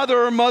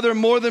father or mother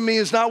more than me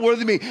is not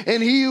worthy of me.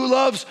 And he who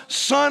loves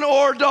son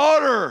or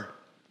daughter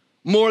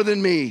more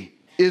than me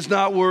is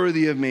not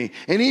worthy of me.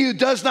 And he who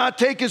does not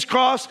take his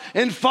cross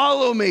and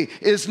follow me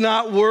is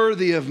not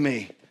worthy of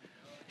me.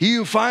 He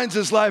who finds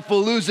his life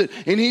will lose it,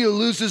 and he who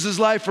loses his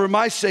life for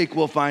my sake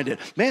will find it.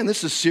 Man,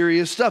 this is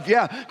serious stuff.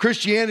 Yeah,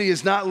 Christianity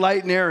is not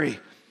light and airy.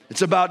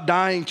 It's about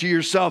dying to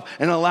yourself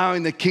and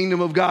allowing the kingdom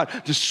of God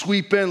to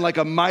sweep in like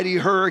a mighty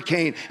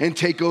hurricane and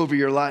take over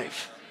your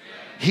life.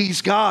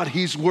 He's God.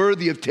 He's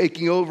worthy of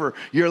taking over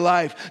your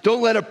life.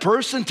 Don't let a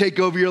person take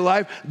over your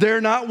life.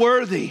 They're not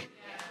worthy.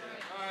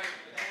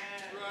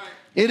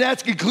 And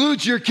that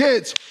includes your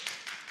kids.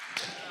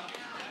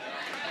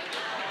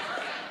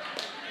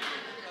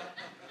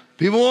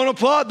 People won't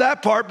applaud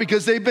that part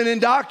because they've been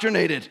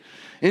indoctrinated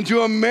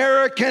into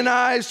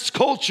Americanized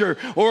culture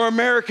or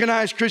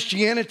Americanized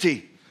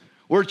Christianity,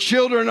 where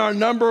children are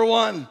number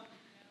one.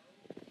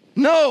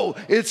 No,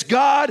 it's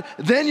God,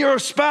 then your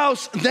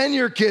spouse, then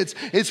your kids.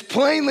 It's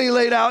plainly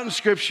laid out in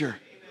Scripture.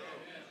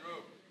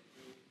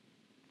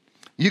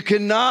 You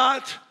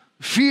cannot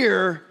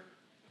fear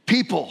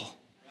people.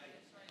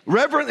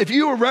 If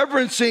you are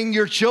reverencing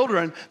your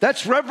children,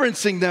 that's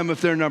reverencing them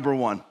if they're number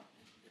one.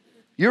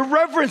 You're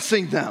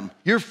reverencing them.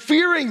 You're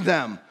fearing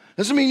them.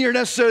 Doesn't mean you're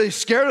necessarily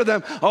scared of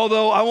them,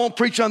 although I won't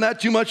preach on that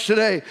too much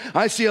today.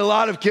 I see a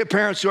lot of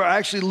parents who are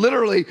actually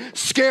literally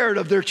scared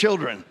of their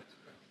children.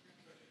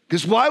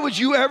 Because why would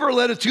you ever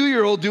let a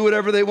 2-year-old do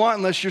whatever they want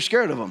unless you're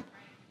scared of them?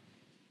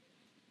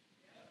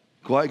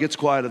 It gets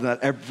quiet on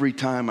that every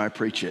time I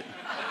preach it.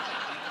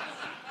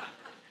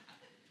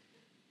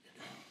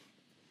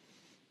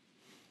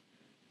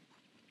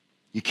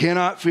 You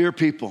cannot fear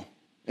people,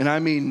 and I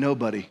mean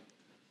nobody.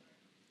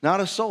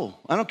 Not a soul.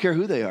 I don't care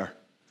who they are.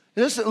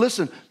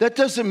 Listen, that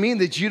doesn't mean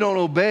that you don't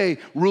obey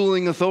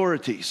ruling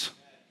authorities.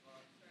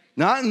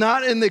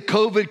 Not in the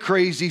COVID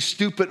crazy,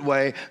 stupid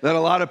way that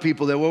a lot of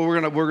people that, well, we're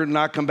gonna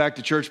not come back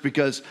to church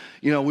because,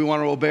 we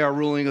want to obey our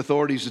ruling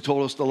authorities who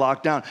told us to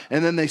lock down.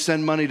 And then they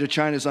send money to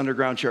China's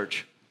underground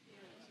church.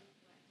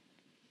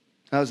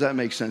 How does that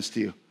make sense to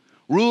you?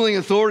 Ruling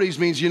authorities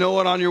means, you know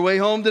what, on your way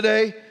home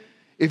today,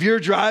 if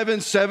you're driving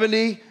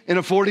 70 in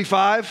a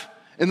 45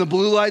 and the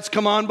blue lights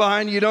come on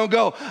behind you, don't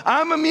go,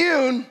 I'm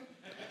immune.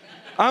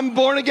 I'm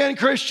born again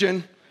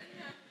Christian.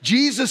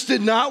 Jesus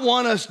did not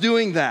want us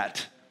doing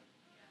that.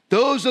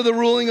 Those are the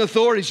ruling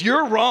authorities.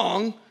 You're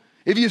wrong.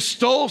 If you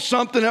stole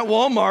something at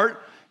Walmart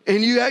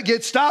and you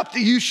get stopped,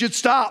 you should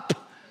stop.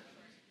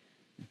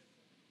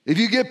 If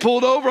you get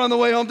pulled over on the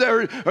way home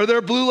or there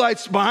are blue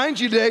lights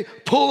behind you today,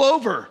 pull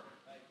over.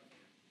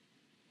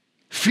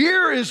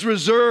 Fear is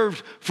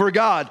reserved for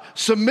God.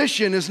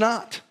 Submission is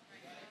not.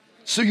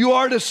 So you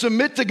are to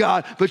submit to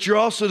God, but you're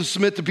also to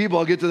submit to people.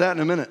 I'll get to that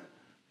in a minute.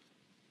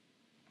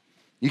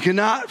 You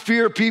cannot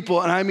fear people,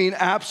 and I mean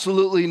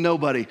absolutely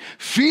nobody.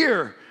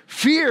 Fear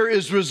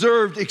is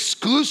reserved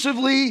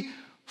exclusively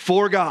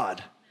for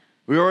God.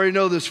 We already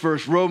know this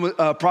verse,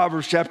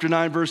 Proverbs chapter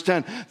 9, verse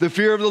 10. The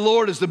fear of the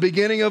Lord is the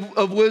beginning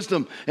of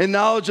wisdom, and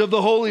knowledge of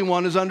the Holy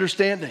One is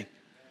understanding.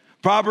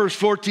 Proverbs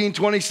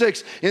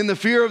 14:26, in the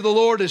fear of the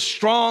Lord is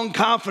strong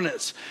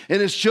confidence,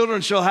 and his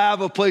children shall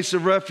have a place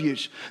of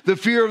refuge. The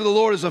fear of the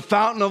Lord is a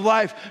fountain of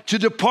life to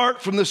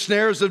depart from the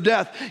snares of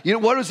death.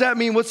 What does that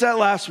mean? What's that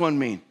last one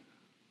mean?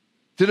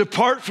 To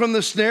depart from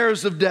the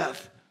snares of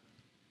death.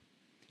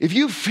 If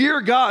you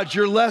fear God,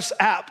 you're less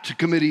apt to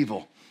commit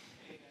evil.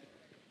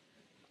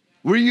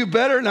 Were you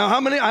better? Now,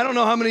 I don't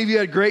know how many of you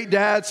had great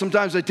dads.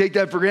 Sometimes I take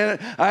that for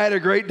granted. I had a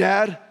great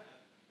dad.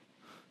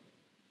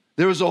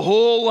 There was a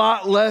whole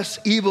lot less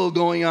evil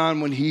going on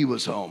when he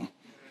was home.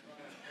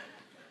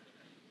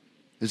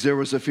 Because there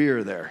was a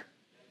fear there.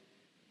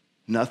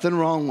 Nothing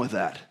wrong with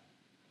that.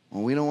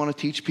 Well, we don't want to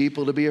teach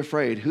people to be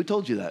afraid. Who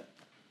told you that?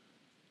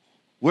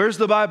 Where's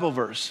the Bible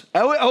verse?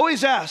 I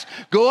always ask.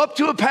 Go up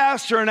to a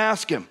pastor and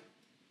ask him.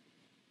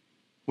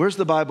 Where's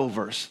the Bible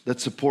verse that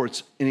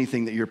supports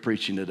anything that you're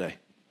preaching today?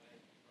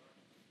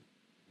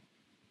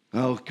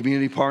 Oh,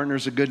 community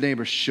partners, a good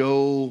neighbor.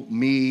 Show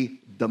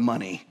me the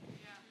money.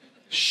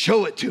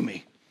 Show it to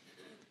me.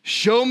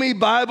 Show me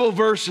Bible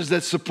verses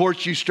that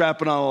support you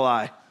strapping on a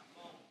lie.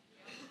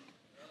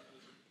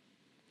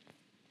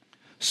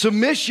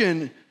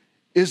 Submission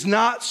is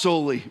not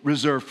solely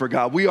reserved for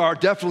God. We are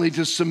definitely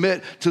to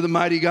submit to the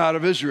mighty God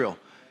of Israel.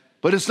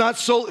 But it's not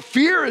solely,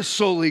 fear is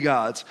solely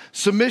God's.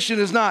 Submission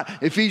is not.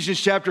 Ephesians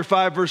chapter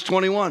 5, verse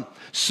 21.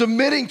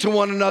 Submitting to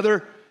one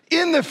another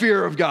in the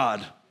fear of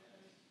God.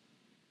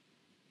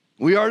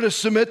 We are to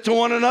submit to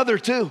one another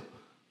too.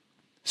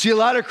 See, a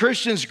lot of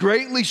Christians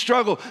greatly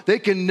struggle. They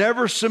can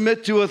never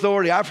submit to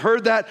authority. I've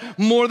heard that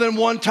more than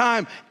one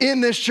time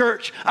in this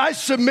church. I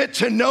submit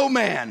to no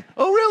man.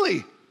 Oh,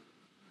 really?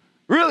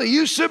 Really?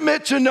 You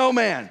submit to no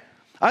man.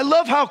 I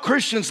love how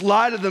Christians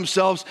lie to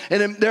themselves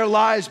and their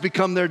lies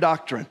become their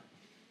doctrine.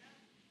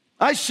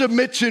 I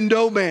submit to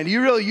no man.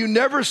 You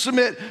never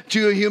submit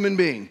to a human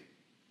being.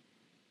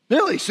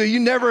 Really? So you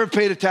never have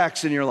paid a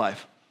tax in your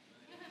life?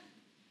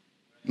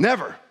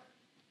 Never.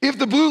 If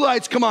the blue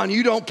lights come on,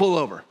 you don't pull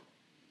over.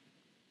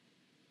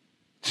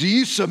 So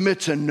you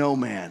submit to no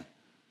man.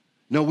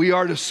 No, we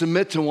are to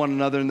submit to one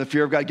another in the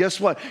fear of God. Guess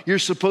what? You're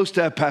supposed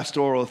to have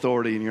pastoral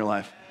authority in your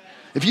life.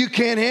 If you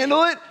can't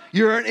handle it,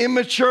 you're an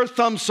immature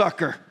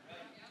thumbsucker.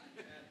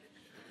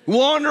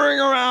 Wandering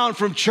around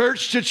from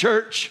church to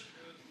church.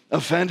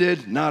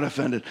 Offended, not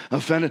offended.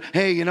 Offended.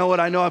 Hey, you know what?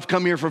 I know I've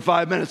come here for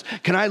 5 minutes.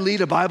 Can I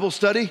lead a Bible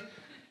study?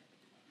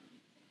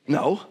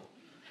 No.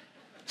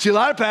 See, a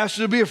lot of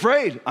pastors will be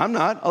afraid. I'm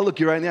not. I'll look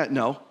you right in the eye.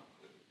 No.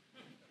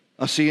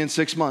 I'll see you in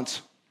 6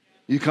 months.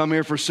 You come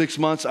here for 6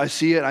 months, I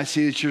see it, I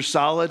see that you're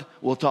solid,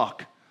 we'll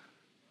talk.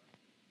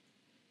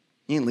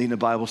 You ain't leading a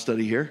Bible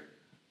study here.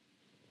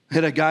 I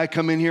had a guy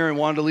come in here and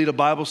wanted to lead a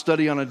Bible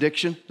study on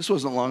addiction. This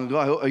wasn't long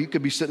ago. You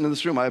could be sitting in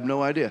this room, I have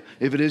no idea.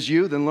 If it is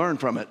you, then learn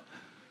from it.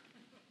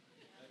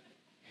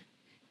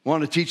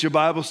 Want to teach a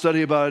Bible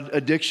study about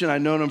addiction?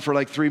 I'd known him for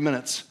like 3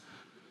 minutes.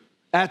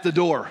 At the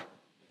door,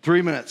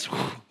 3 minutes.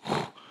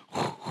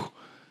 He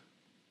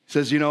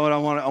says, you know what, I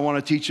want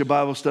to teach a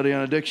Bible study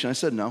on addiction. I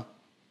said, no.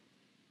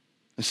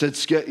 I said,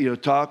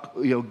 talk,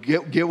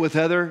 get with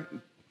Heather,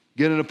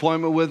 get an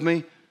appointment with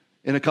me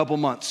in a couple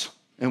months.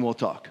 and we'll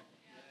talk.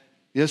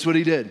 That's what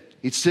he did.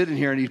 He'd sit in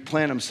here and he'd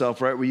plant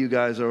himself right where you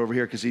guys are over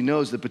here because he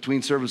knows that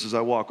between services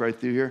I walk right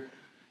through here.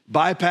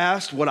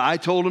 Bypassed what I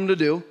told him to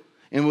do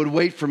and would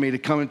wait for me to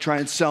come and try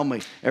and sell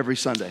me every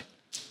Sunday.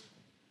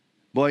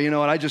 Boy, you know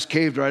what? I just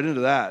caved right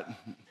into that.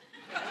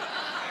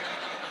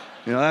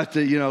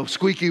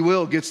 Squeaky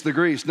wheel gets the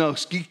grease. No,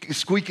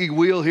 squeaky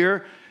wheel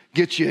here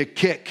gets you a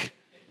kick.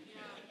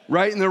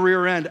 Right in the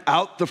rear end,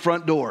 out the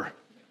front door.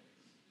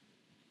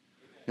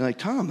 You're like,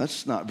 Tom,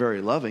 that's not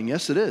very loving.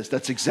 Yes, it is.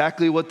 That's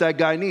exactly what that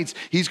guy needs.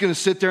 He's going to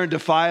sit there and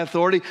defy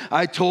authority.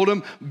 I told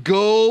him,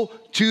 go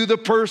to the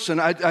person.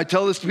 I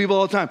tell this to people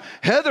all the time.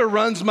 Heather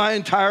runs my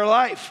entire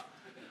life.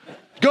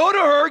 Go to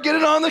her, get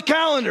it on the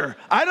calendar.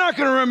 I'm not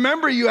going to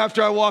remember you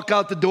after I walk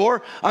out the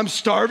door. I'm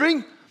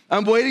starving.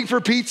 I'm waiting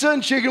for pizza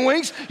and chicken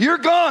wings. You're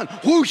gone.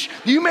 Whoosh.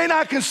 You may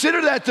not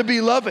consider that to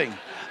be loving.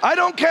 I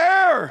don't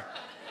care.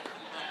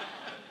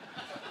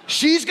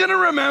 She's going to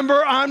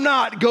remember. I'm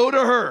not. Go to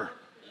her.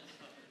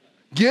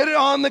 Get it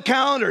on the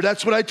calendar.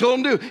 That's what I told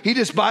him to do. He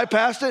just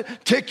bypassed it,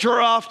 ticked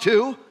her off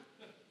too.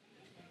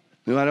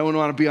 I don't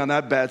want to be on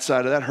that bad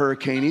side of that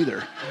hurricane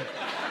either.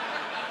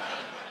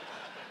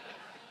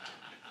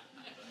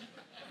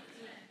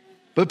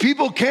 But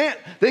people can't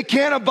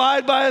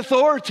abide by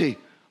authority.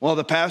 Well,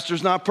 the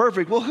pastor's not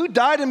perfect. Well, who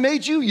died and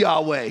made you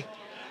Yahweh?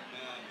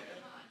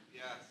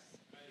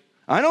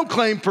 I don't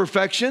claim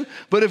perfection,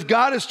 but if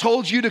God has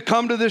told you to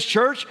come to this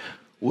church,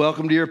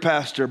 welcome to your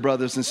pastor,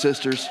 brothers and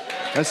sisters.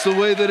 That's the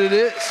way that it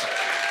is.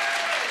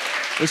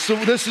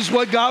 This is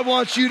what God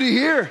wants you to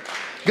hear.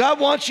 God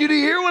wants you to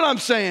hear what I'm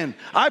saying.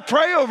 I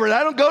pray over it.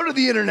 I don't go to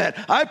the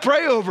internet. I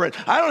pray over it.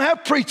 I don't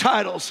have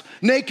pre-titles,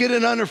 naked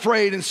and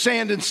unafraid and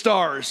sand and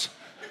stars.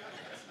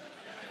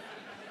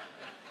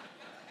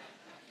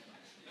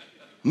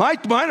 Mine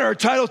are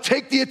titled,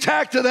 Take the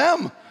Attack to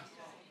Them.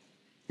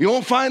 You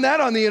won't find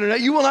that on the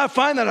internet. You will not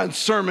find that on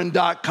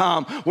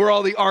sermon.com where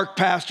all the ARC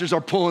pastors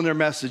are pulling their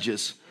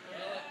messages.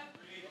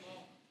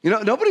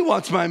 Nobody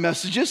wants my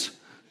messages.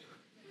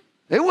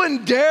 They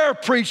wouldn't dare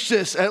preach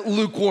this at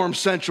Lukewarm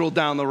Central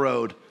down the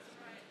road.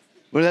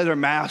 Where they have their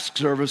mask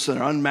service and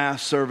their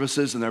unmasked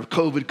services and their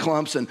COVID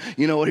clumps. And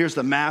you know what? Here's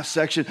the mask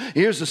section.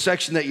 Here's the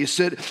section that you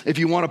sit if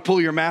you want to pull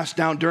your mask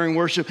down during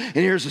worship. And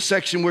here's the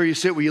section where you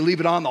sit where you leave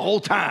it on the whole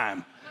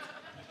time.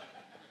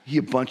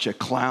 You bunch of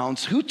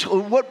clowns.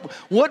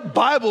 What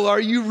Bible are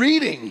you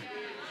reading?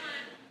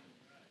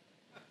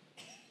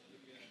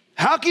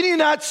 How can you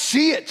not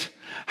see it?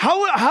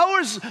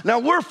 Now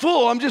we're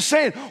full. I'm just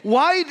saying,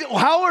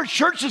 how are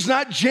churches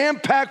not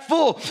jam-packed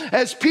full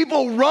as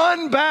people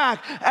run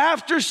back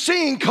after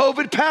seeing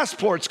COVID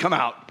passports come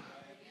out?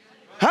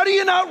 How do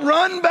you not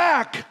run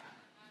back?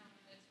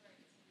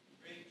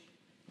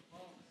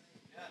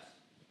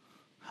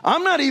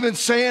 I'm not even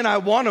saying I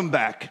want them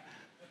back.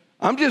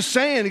 I'm just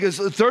saying because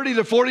 30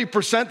 to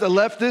 40% that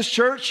left this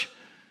church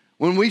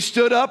when we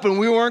stood up and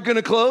we weren't going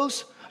to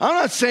close, I'm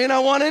not saying I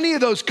want any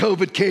of those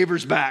COVID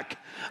cavers back.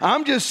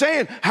 I'm just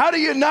saying, how do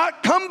you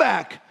not come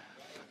back?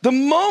 The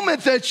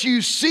moment that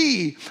you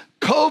see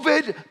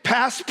COVID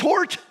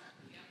passport,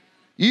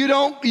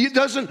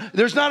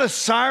 there's not a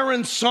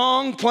siren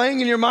song playing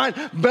in your mind,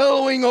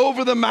 bellowing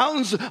over the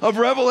mountains of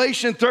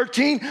Revelation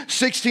 13,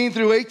 16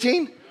 through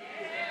 18.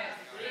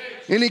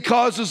 And he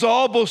causes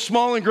all, both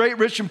small and great,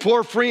 rich and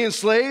poor, free and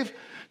slave,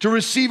 to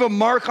receive a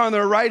mark on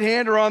their right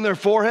hand or on their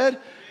forehead,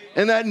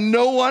 and that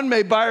no one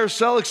may buy or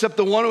sell except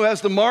the one who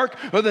has the mark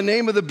or the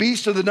name of the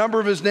beast or the number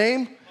of his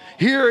name.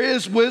 Here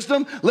is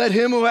wisdom. Let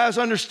him who has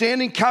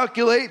understanding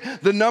calculate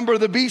the number of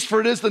the beast, for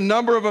it is the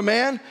number of a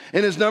man,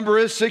 and his number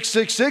is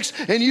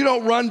 666. And you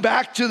don't run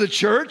back to the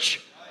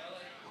church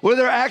where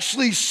they're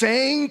actually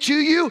saying to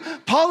you,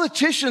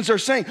 politicians are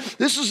saying,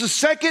 this is the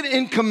second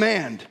in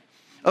command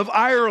of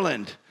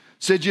Ireland,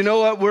 said, you know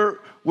what,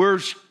 we're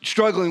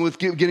struggling with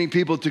getting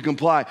people to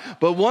comply.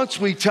 But once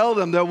we tell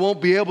them they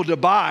won't be able to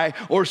buy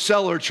or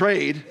sell or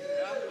trade,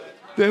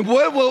 then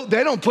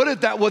they don't put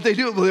it that what they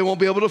do. They won't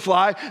be able to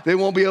fly. They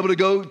won't be able to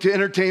go to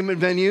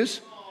entertainment venues.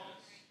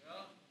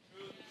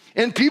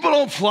 And people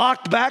don't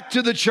flock back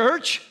to the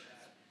church.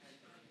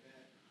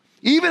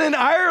 Even in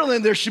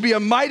Ireland, there should be a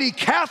mighty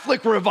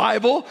Catholic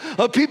revival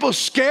of people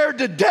scared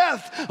to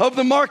death of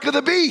the mark of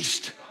the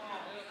beast.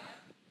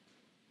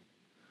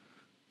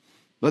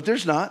 But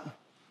there's not.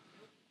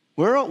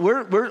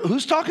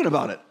 Who's talking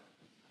about it?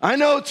 I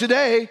know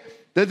today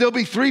that there'll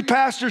be 3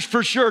 pastors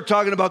for sure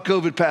talking about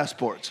COVID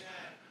passports.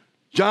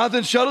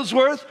 Jonathan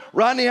Shuttlesworth,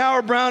 Rodney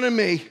Howard Brown, and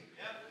me.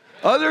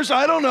 Others,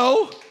 I don't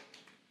know.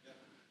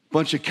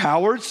 Bunch of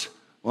cowards.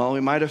 Well, we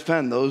might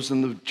offend those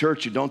in the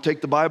church who don't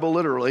take the Bible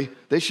literally.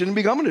 They shouldn't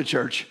be coming to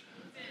church.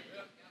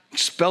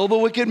 Expel the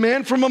wicked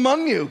man from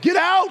among you. Get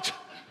out.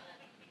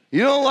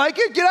 You don't like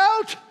it? Get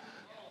out.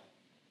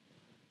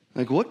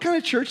 Like, what kind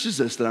of church is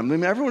this that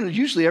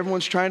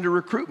everyone's trying to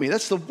recruit me.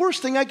 That's the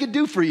worst thing I could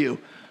do for you.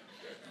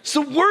 It's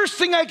the worst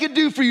thing I could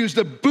do for you is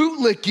to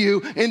bootlick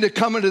you into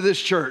coming to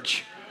this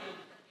church.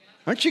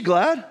 Aren't you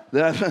glad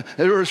that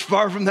we're as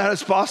far from that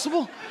as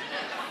possible?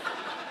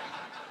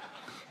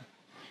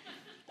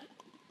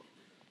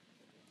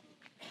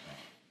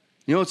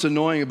 You know what's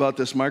annoying about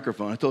this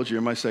microphone? I told you,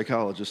 you're my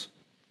psychologist.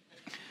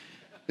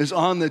 Is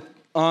on the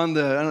I don't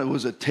know,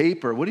 was it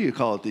tape or what do you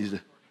call it these days?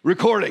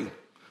 Recording.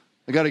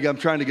 I'm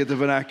trying to get the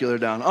vernacular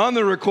down. On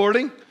the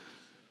recording,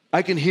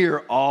 I can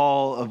hear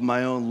all of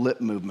my own lip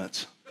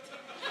movements.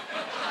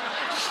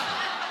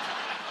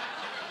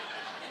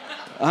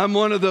 I'm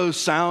one of those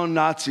sound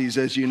Nazis,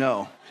 as you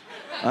know.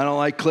 I don't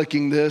like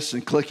clicking this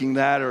and clicking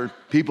that, or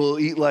people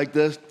eat like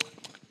this.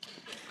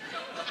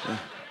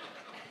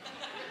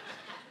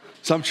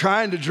 So I'm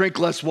trying to drink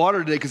less water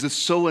today because it's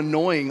so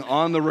annoying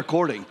on the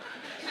recording.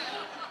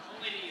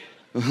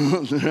 I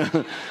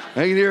can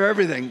hear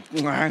everything.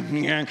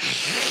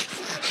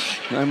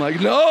 I'm like,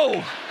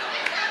 no,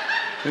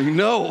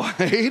 I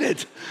hate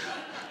it.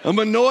 I'm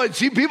annoyed.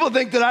 See, people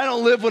think that I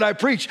don't live what I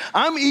preach.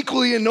 I'm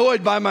equally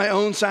annoyed by my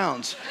own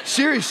sounds.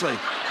 Seriously.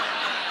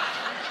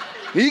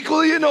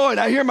 Equally annoyed.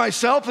 I hear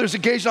myself. There's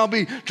occasion I'll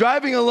be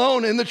driving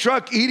alone in the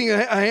truck eating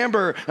a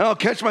hamburger, and I'll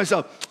catch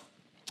myself.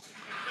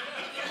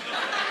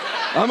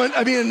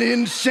 An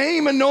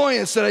insane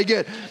annoyance that I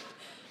get.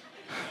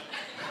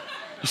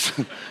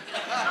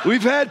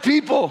 We've had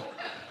people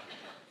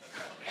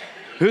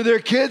who their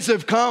kids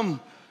have come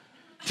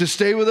to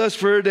stay with us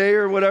for a day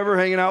or whatever,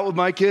 hanging out with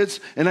my kids,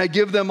 and I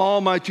give them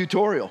all my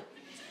tutorial.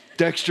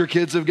 Dexter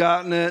kids have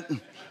gotten it.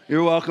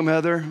 You're welcome,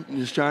 Heather. I'm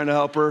just trying to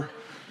help her.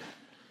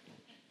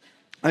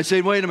 I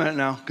say, wait a minute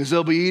now, because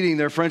they'll be eating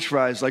their French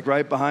fries like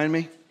right behind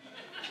me.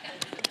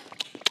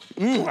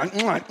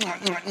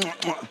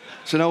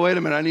 So now, wait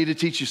a minute, I need to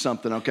teach you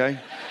something, okay?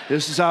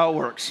 This is how it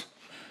works.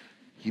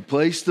 You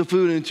place the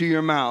food into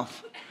your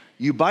mouth,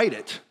 you bite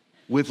it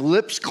with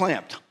lips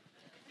clamped.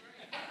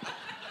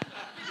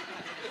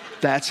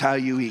 That's how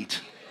you eat.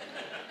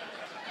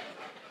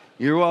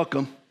 You're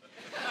welcome.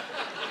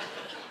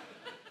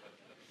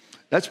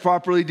 That's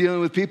properly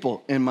dealing with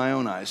people in my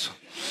own eyes.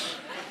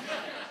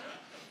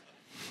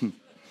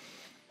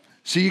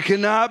 So you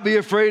cannot be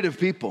afraid of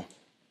people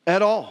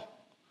at all,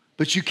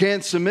 but you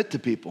can submit to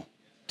people,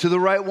 to the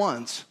right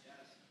ones.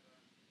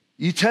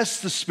 You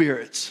test the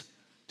spirits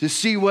to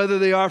see whether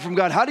they are from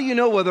God. How do you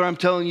know whether I'm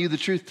telling you the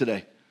truth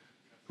today?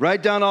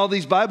 Write down all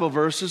these Bible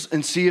verses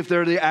and see if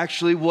they're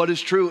actually what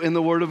is true in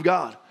the Word of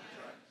God.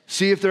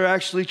 See if they're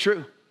actually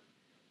true.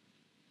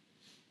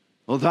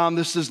 Well, Tom,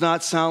 this does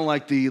not sound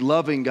like the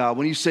loving God.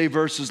 When you say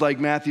verses like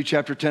Matthew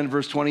chapter 10,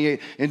 verse 28,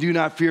 and do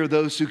not fear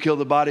those who kill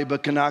the body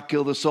but cannot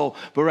kill the soul,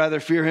 but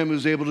rather fear him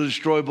who's able to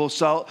destroy both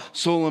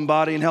soul and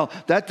body in hell.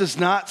 That does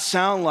not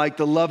sound like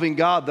the loving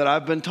God that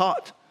I've been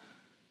taught.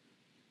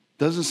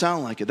 Doesn't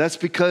sound like it. That's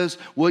because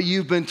what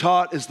you've been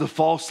taught is the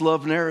false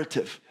love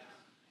narrative.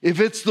 If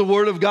it's the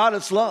Word of God,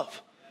 it's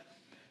love.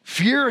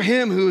 Fear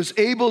him who is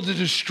able to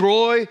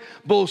destroy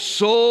both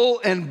soul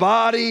and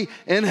body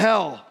in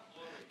hell.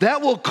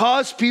 That will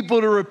cause people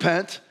to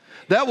repent.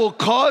 That will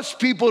cause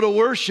people to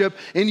worship.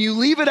 And you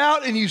leave it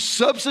out and you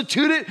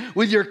substitute it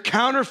with your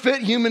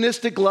counterfeit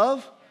humanistic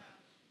love.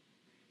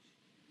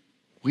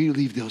 We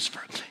leave those,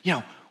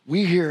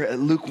 we here at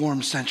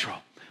Lukewarm Central,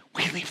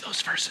 we leave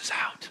those verses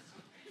out.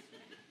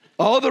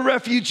 All the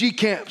refugee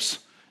camps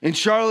in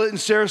Charlotte and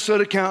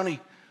Sarasota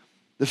County,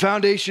 the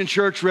Foundation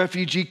Church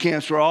refugee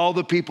camps where all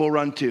the people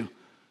run to.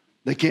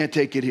 They can't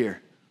take it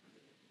here.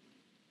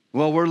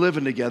 Well, we're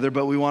living together,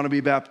 but we want to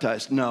be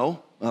baptized.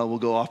 No, we'll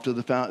go to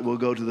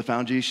the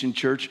Foundation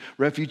Church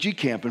refugee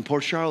camp in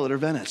Port Charlotte or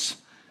Venice.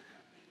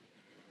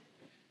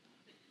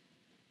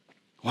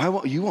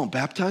 You won't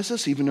baptize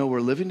us even though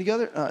we're living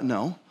together?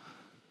 No.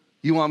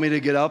 You want me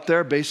to get up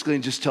there basically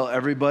and just tell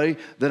everybody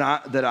that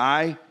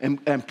I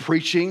am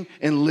preaching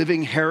and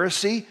living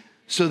heresy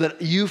so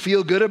that you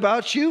feel good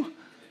about you?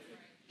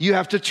 You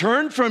have to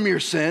turn from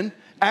your sin,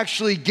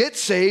 actually get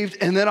saved,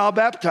 and then I'll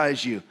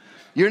baptize you.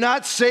 You're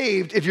not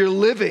saved if you're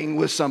living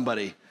with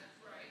somebody.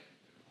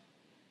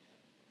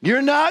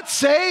 You're not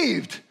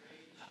saved.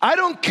 I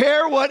don't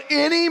care what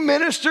any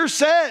minister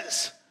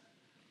says.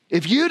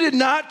 If you did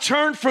not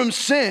turn from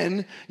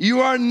sin, you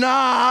are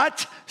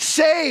not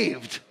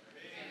saved.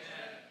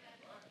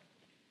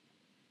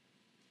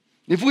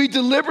 If we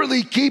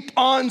deliberately keep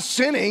on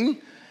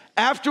sinning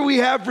after we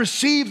have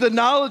received the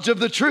knowledge of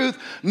the truth,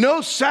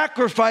 no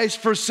sacrifice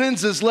for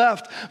sins is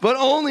left, but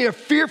only a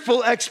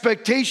fearful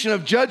expectation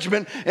of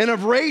judgment and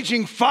of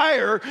raging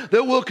fire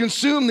that will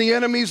consume the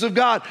enemies of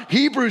God.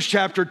 Hebrews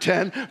chapter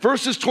 10,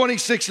 verses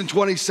 26 and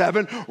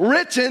 27,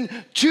 written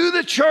to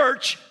the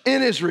church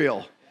in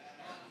Israel.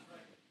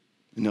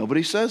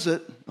 Nobody says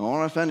it. I don't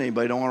want to offend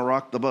anybody. Don't want to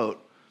rock the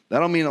boat.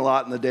 That'll mean a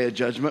lot in the day of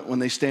judgment when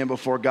they stand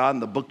before God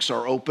and the books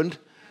are opened.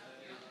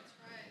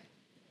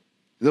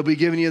 They'll be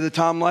giving you the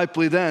Tom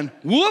Lively then.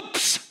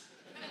 Whoops!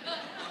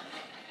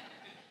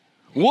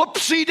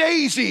 Whoopsie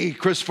daisy,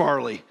 Chris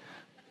Farley.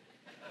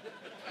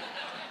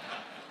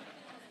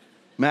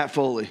 Matt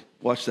Foley.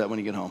 Watch that when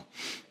you get home.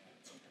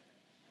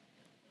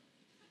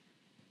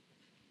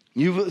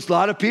 A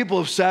lot of people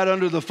have sat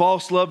under the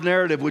false love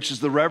narrative, which is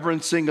the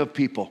reverencing of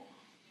people.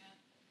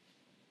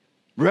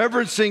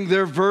 Reverencing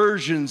their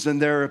versions and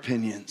their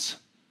opinions.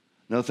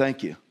 No,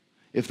 thank you.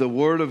 If the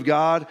word of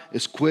God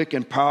is quick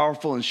and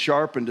powerful and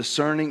sharp and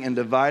discerning and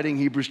dividing,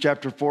 Hebrews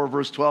chapter 4,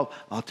 verse 12,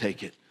 I'll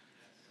take it.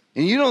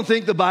 And you don't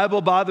think the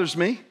Bible bothers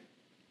me?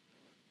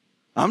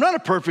 I'm not a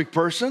perfect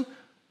person.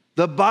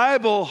 The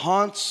Bible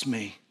haunts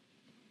me,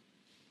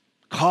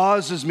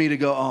 causes me to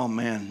go, oh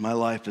man, my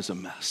life is a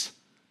mess.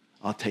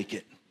 I'll take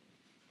it.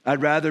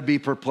 I'd rather be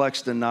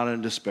perplexed than not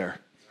in despair.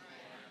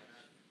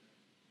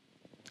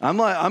 I'm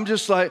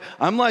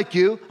like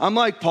you. I'm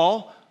like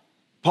Paul.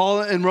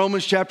 Paul in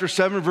Romans chapter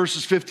 7,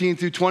 verses 15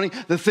 through 20,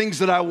 the things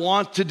that I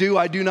want to do,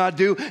 I do not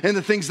do. And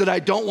the things that I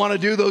don't want to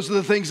do, those are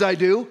the things I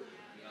do.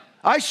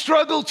 I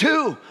struggle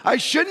too. I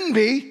shouldn't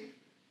be.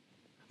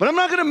 But I'm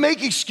not going to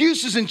make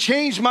excuses and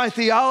change my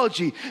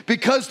theology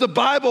because the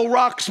Bible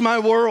rocks my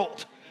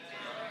world.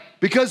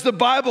 Because the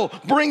Bible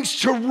brings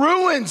to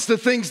ruins the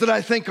things that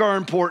I think are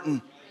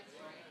important.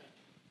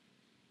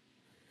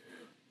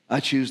 I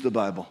choose the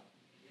Bible.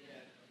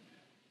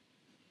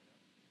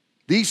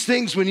 These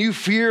things, when you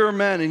fear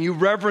men and you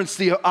reverence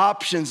the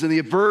options and the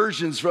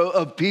aversions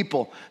of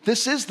people,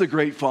 this is the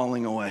great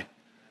falling away.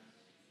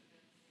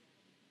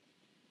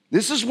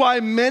 This is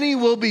why many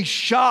will be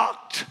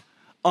shocked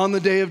on the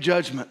day of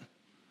judgment.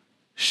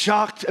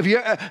 Shocked.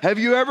 Have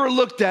you ever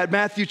looked at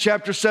Matthew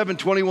chapter 7,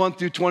 21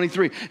 through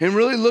 23 and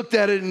really looked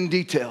at it in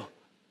detail?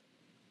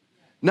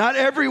 Not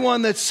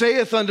everyone that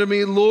saith unto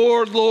me,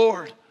 Lord,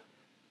 Lord.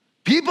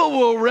 People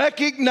will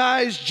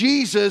recognize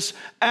Jesus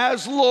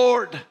as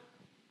Lord.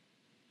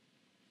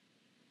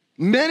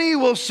 Many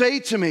will say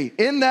to me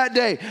in that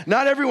day,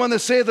 not everyone that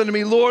saith unto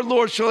me, Lord,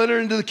 Lord, shall enter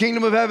into the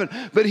kingdom of heaven,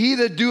 but he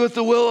that doeth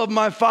the will of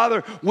my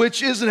Father,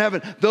 which is in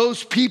heaven.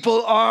 Those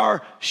people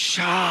are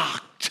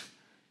shocked.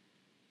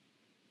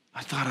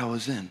 I thought I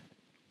was in.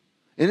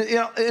 And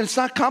it's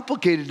not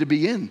complicated to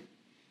be in.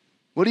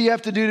 What do you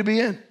have to do to be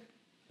in?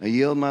 I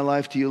yield my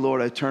life to you,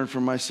 Lord. I turn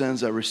from my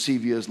sins. I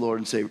receive you as Lord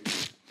and Savior.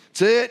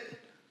 That's it.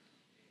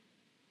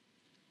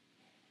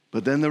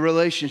 But then the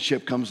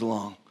relationship comes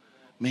along.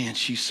 Man,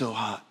 she's so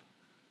hot.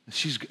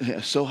 She's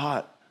so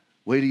hot.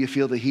 Wait till you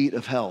feel the heat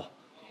of hell.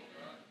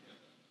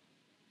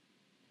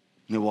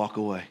 And they walk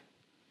away.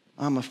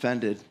 I'm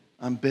offended.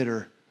 I'm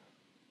bitter.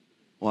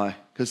 Why?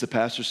 Because the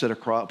pastor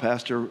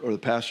or the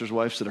pastor's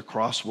wife said a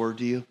cross word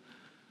to you.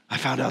 I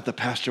found out the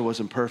pastor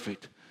wasn't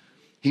perfect.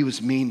 He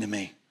was mean to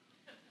me.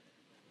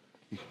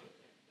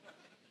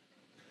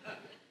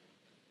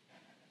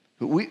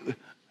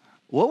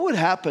 What would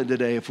happen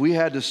today if we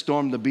had to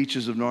storm the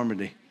beaches of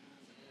Normandy?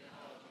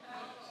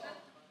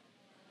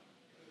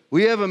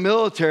 We have a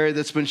military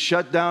that's been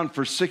shut down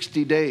for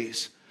 60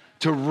 days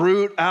to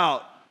root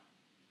out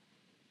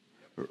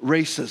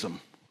racism.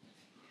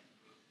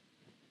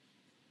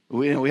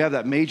 We have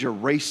that major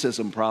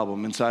racism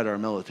problem inside our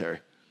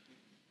military.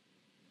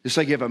 Just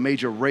like you have a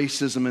major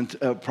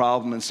racism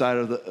problem inside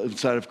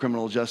of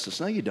criminal justice.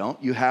 No, you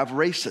don't. You have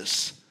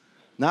racists,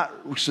 not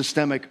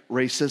systemic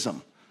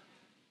racism.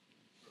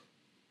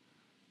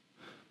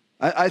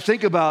 I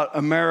think about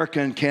America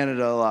and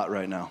Canada a lot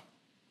right now.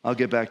 I'll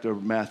get back to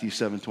Matthew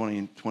 7, 20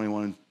 and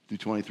 21 through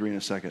 23 in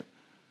a second.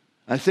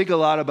 I think a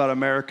lot about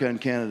America and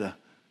Canada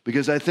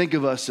because I think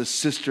of us as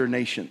sister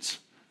nations,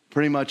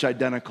 pretty much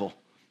identical.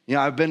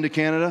 I've been to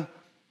Canada.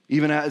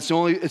 I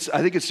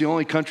think it's the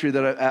only country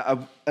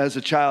that as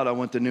a child, I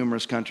went to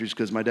numerous countries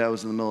because my dad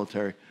was in the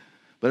military.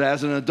 But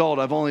as an adult,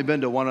 I've only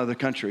been to one other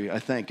country, I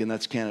think, and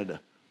that's Canada.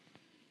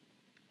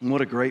 And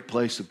what a great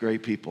place with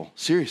great people.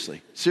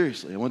 Seriously.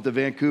 I went to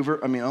Vancouver.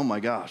 Oh my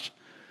gosh.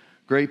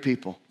 Great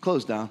people.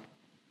 Closed down.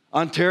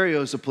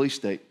 Ontario is a police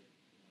state.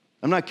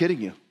 I'm not kidding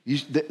you.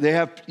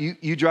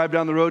 You drive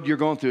down the road, you're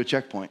going through a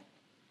checkpoint.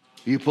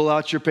 You pull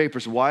out your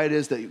papers, why it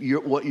is that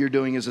what you're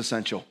doing is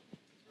essential.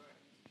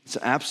 It's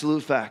an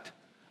absolute fact.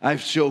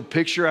 I've showed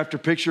picture after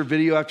picture,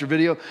 video after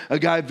video. A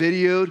guy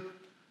videoed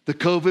the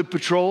COVID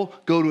patrol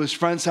go to his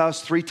friend's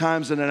house 3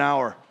 times in an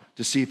hour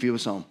to see if he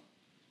was home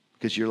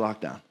because you're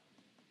locked down.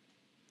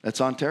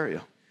 That's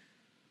Ontario.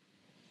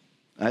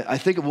 I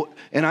think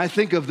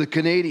of the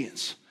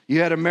Canadians. You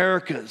had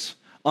Americans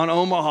on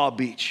Omaha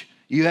Beach.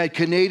 You had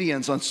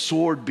Canadians on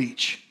Sword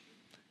Beach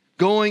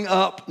going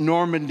up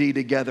Normandy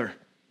together.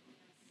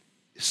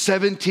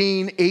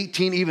 17,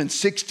 18, even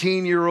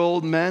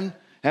 16-year-old men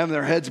having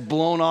their heads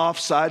blown off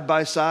side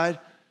by side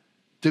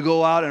to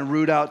go out and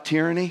root out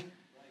tyranny.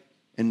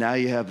 And now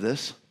you have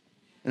this.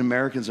 And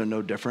Americans are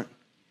no different.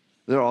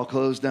 They're all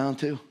closed down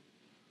too.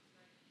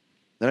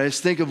 And I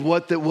just think of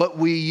what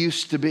we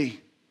used to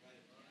be.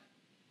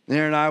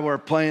 Aaron and I were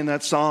playing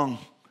that song,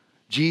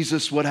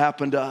 Jesus, What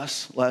Happened to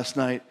Us, last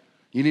night.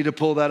 You need to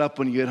pull that up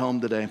when you get home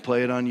today and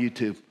play it on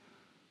YouTube.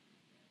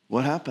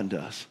 What happened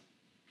to us?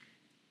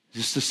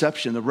 Just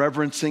deception, the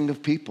reverencing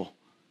of people.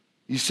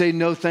 You say,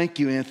 no, thank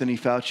you, Anthony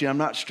Fauci. I'm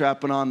not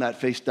strapping on that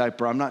face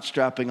diaper. I'm not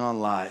strapping on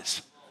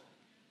lies.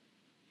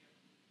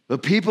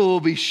 But people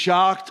will be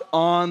shocked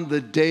on the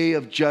day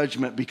of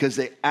judgment because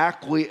they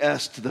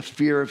acquiesce to the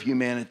fear of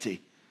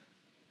humanity.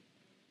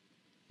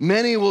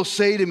 Many will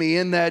say to me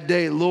in that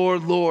day,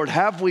 Lord, Lord,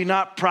 have we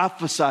not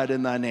prophesied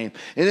in thy name?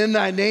 And in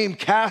thy name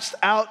cast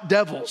out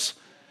devils.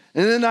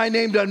 And then I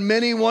named on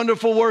many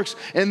wonderful works,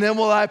 and then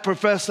will I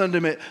profess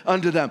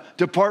unto them,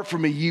 depart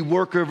from me, ye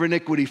worker of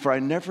iniquity, for I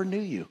never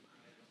knew you.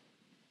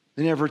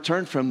 They never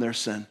turned from their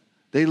sin.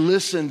 They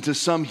listened to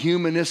some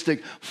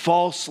humanistic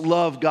false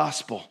love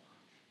gospel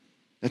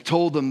that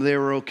told them they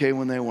were okay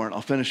when they weren't.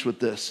 I'll finish with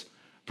this.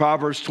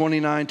 Proverbs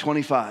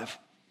 29:25.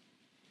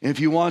 And if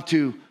you want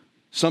to,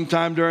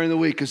 sometime during the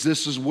week, because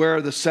this is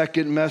where the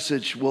second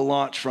message will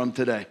launch from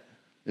today,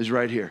 is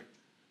right here.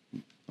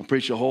 I'll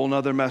preach a whole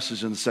nother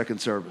message in the second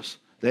service.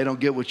 They don't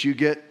get what you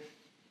get,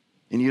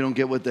 and you don't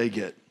get what they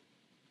get.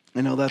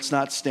 I know that's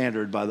not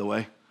standard, by the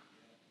way,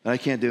 but I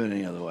can't do it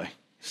any other way.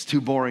 It's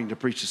too boring to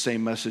preach the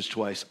same message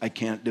twice. I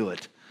can't do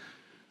it.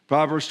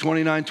 Proverbs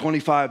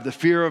 29:25, the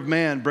fear of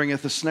man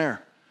bringeth a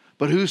snare,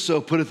 but whoso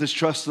putteth his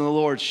trust in the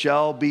Lord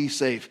shall be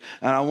safe.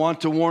 And I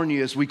want to warn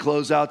you as we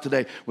close out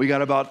today, we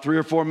got about 3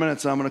 or 4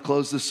 minutes, and I'm going to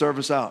close this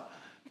service out.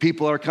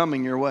 People are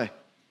coming your way.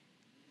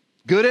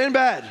 Good and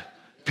bad.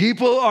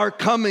 People are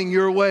coming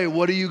your way.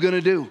 What are you going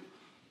to do?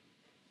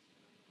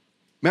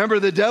 Remember,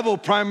 the devil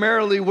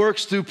primarily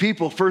works through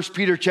people. 1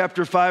 Peter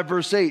chapter 5,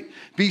 verse 8.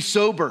 Be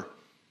sober.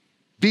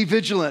 Be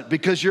vigilant,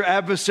 because your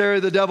adversary,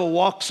 the devil,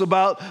 walks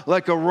about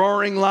like a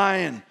roaring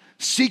lion,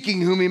 seeking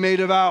whom he may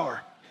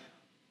devour.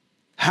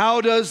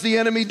 How does the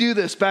enemy do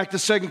this? Back to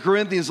 2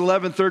 Corinthians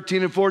 11,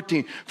 13, and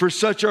 14. For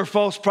such are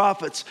false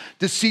prophets,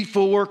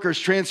 deceitful workers,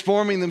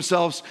 transforming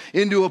themselves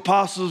into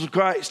apostles of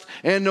Christ.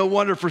 And no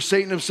wonder, for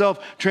Satan himself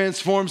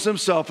transforms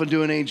himself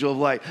into an angel of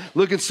light.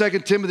 Look at 2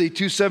 Timothy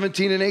 2,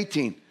 17 and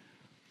 18.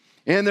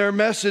 And their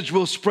message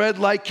will spread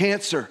like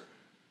cancer.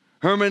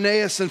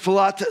 Hymenaeus and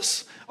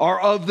Philetus are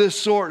of this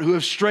sort, who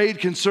have strayed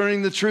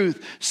concerning the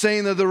truth,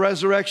 saying that the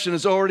resurrection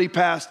is already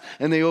past,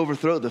 and they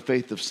overthrow the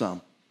faith of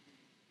some.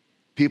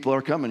 People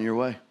are coming your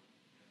way.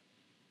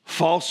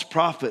 False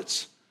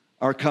prophets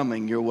are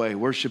coming your way.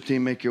 Worship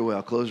team, make your way.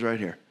 I'll close right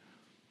here.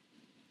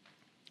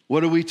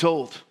 What are we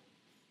told?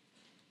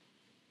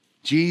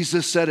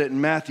 Jesus said it in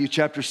Matthew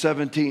chapter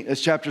 7,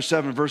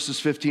 verses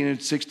 15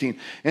 and 16.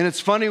 And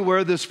it's funny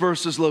where this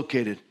verse is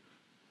located.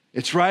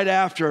 It's right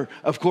after,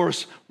 of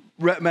course,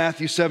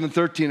 Matthew 7,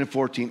 13 and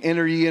 14.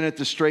 Enter ye in at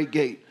the straight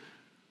gate.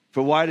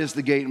 For wide is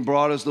the gate and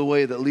broad is the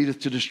way that leadeth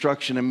to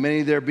destruction, and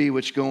many there be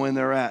which go in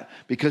thereat.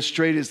 Because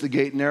straight is the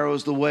gate, narrow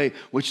is the way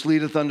which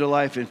leadeth unto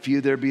life, and few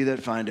there be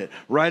that find it.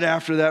 Right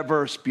after that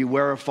verse,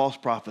 beware of false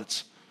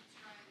prophets,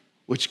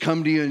 which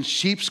come to you in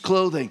sheep's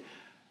clothing.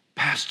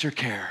 Pastor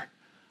care.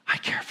 I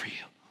care for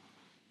you.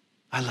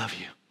 I love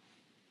you.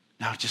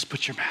 Now just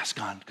put your mask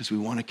on, because we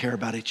want to care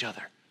about each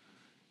other.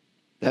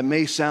 That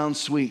may sound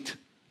sweet.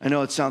 I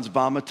know it sounds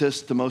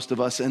vomitous to most of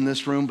us in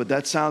this room, but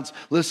that sounds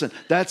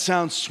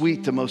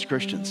sweet to most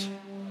Christians.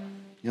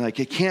 You're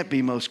like, it can't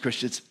be most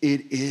Christians.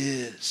 It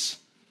is.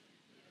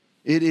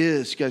 It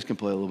is. You guys can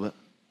play a little bit.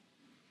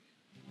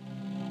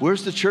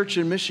 Where's the church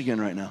in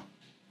Michigan right now?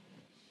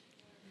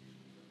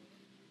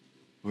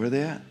 Where are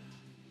they at?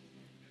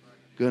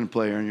 Go ahead and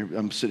play, Aaron.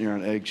 I'm sitting here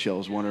on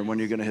eggshells wondering when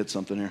you're going to hit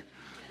something here.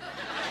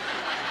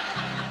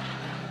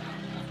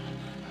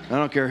 I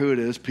don't care who it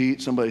is.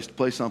 Pete, somebody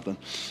play something.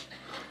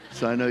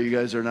 So I know you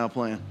guys are now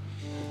playing.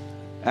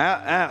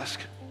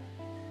 Ask,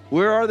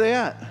 where are they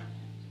at?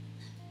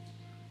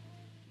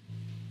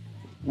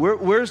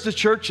 Where's the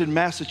church in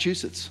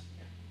Massachusetts?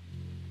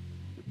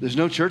 There's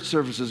no church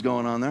services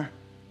going on there,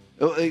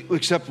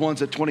 except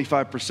ones at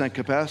 25%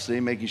 capacity,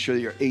 making sure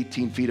that you're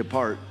 18 feet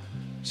apart.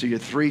 So you're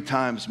 3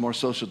 times more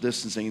social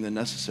distancing than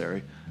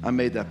necessary. I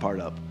made that part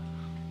up.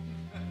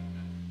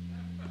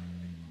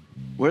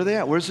 Where are they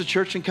at? Where's the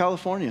church in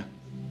California?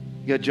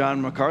 You got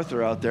John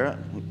MacArthur out there.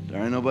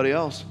 There ain't nobody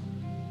else.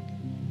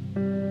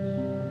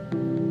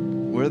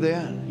 Where are they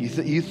at?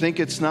 You think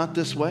it's not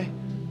this way?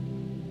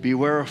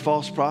 Beware of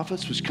false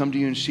prophets, which come to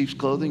you in sheep's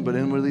clothing, but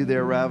inwardly they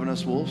are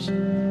ravenous wolves.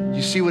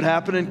 You see what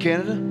happened in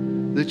Canada?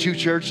 The 2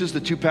 churches,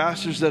 the 2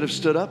 pastors that have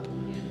stood up.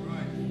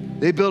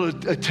 They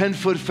built a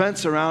 10-foot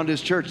fence around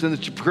his church. Then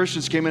the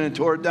Christians came in and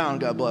tore it down.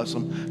 God bless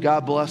them.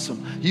 God bless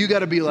them. You got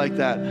to be like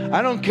that.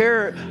 I don't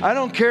care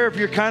if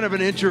you're kind of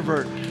an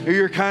introvert or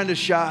you're kind of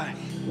shy.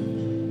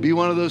 Be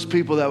one of those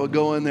people that would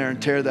go in there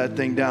and tear that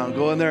thing down.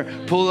 Go in there,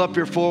 pull up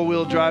your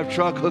 4-wheel drive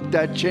truck, hook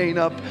that chain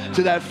up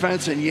to that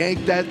fence and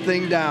yank that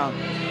thing down.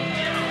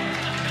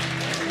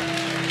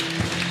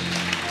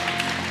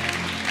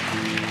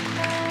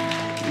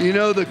 You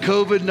know, the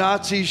COVID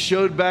Nazis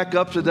showed back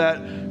up to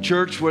that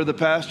church where the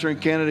pastor in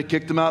Canada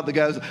kicked them out. The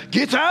guy was like,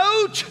 get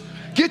out!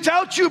 Get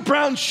out, you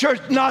brown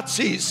shirt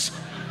Nazis!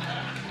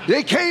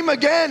 They came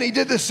again. He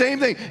did the same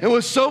thing. And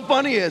what's so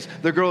funny is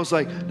the girl's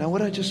like, now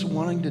what I just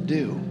wanting to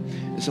do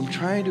is I'm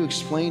trying to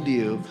explain to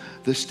you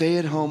the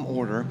stay-at-home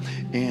order.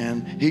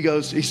 And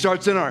he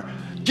starts in our,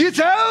 get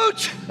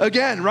out!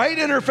 Again, right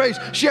in her face.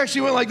 She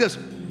actually went like this.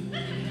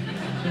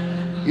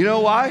 You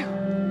know why?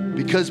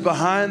 Because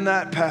behind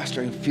that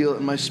pastor, I can feel it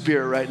in my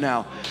spirit right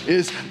now,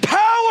 is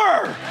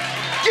power!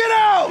 Get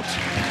out!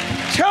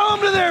 Tell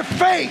them to their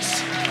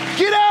face.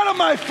 Get out of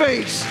my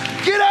face.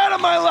 Get out of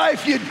my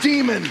life, you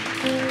demon.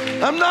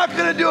 I'm not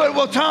going to do it.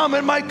 Well, Tom,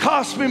 it might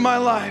cost me my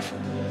life.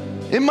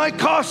 It might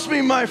cost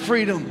me my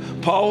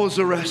freedom. Paul was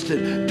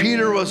arrested.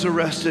 Peter was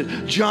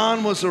arrested.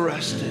 John was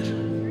arrested.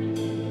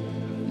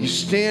 You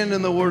stand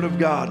in the Word of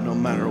God no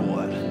matter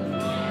what.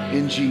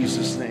 In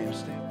Jesus' name,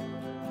 stand.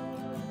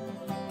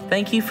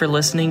 Thank you for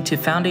listening to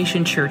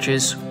Foundation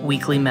Church's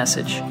weekly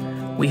message.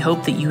 We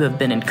hope that you have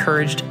been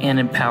encouraged and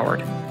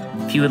empowered.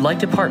 If you would like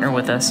to partner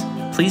with us,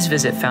 please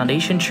visit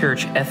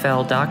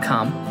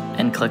foundationchurchfl.com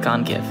and click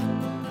on Give.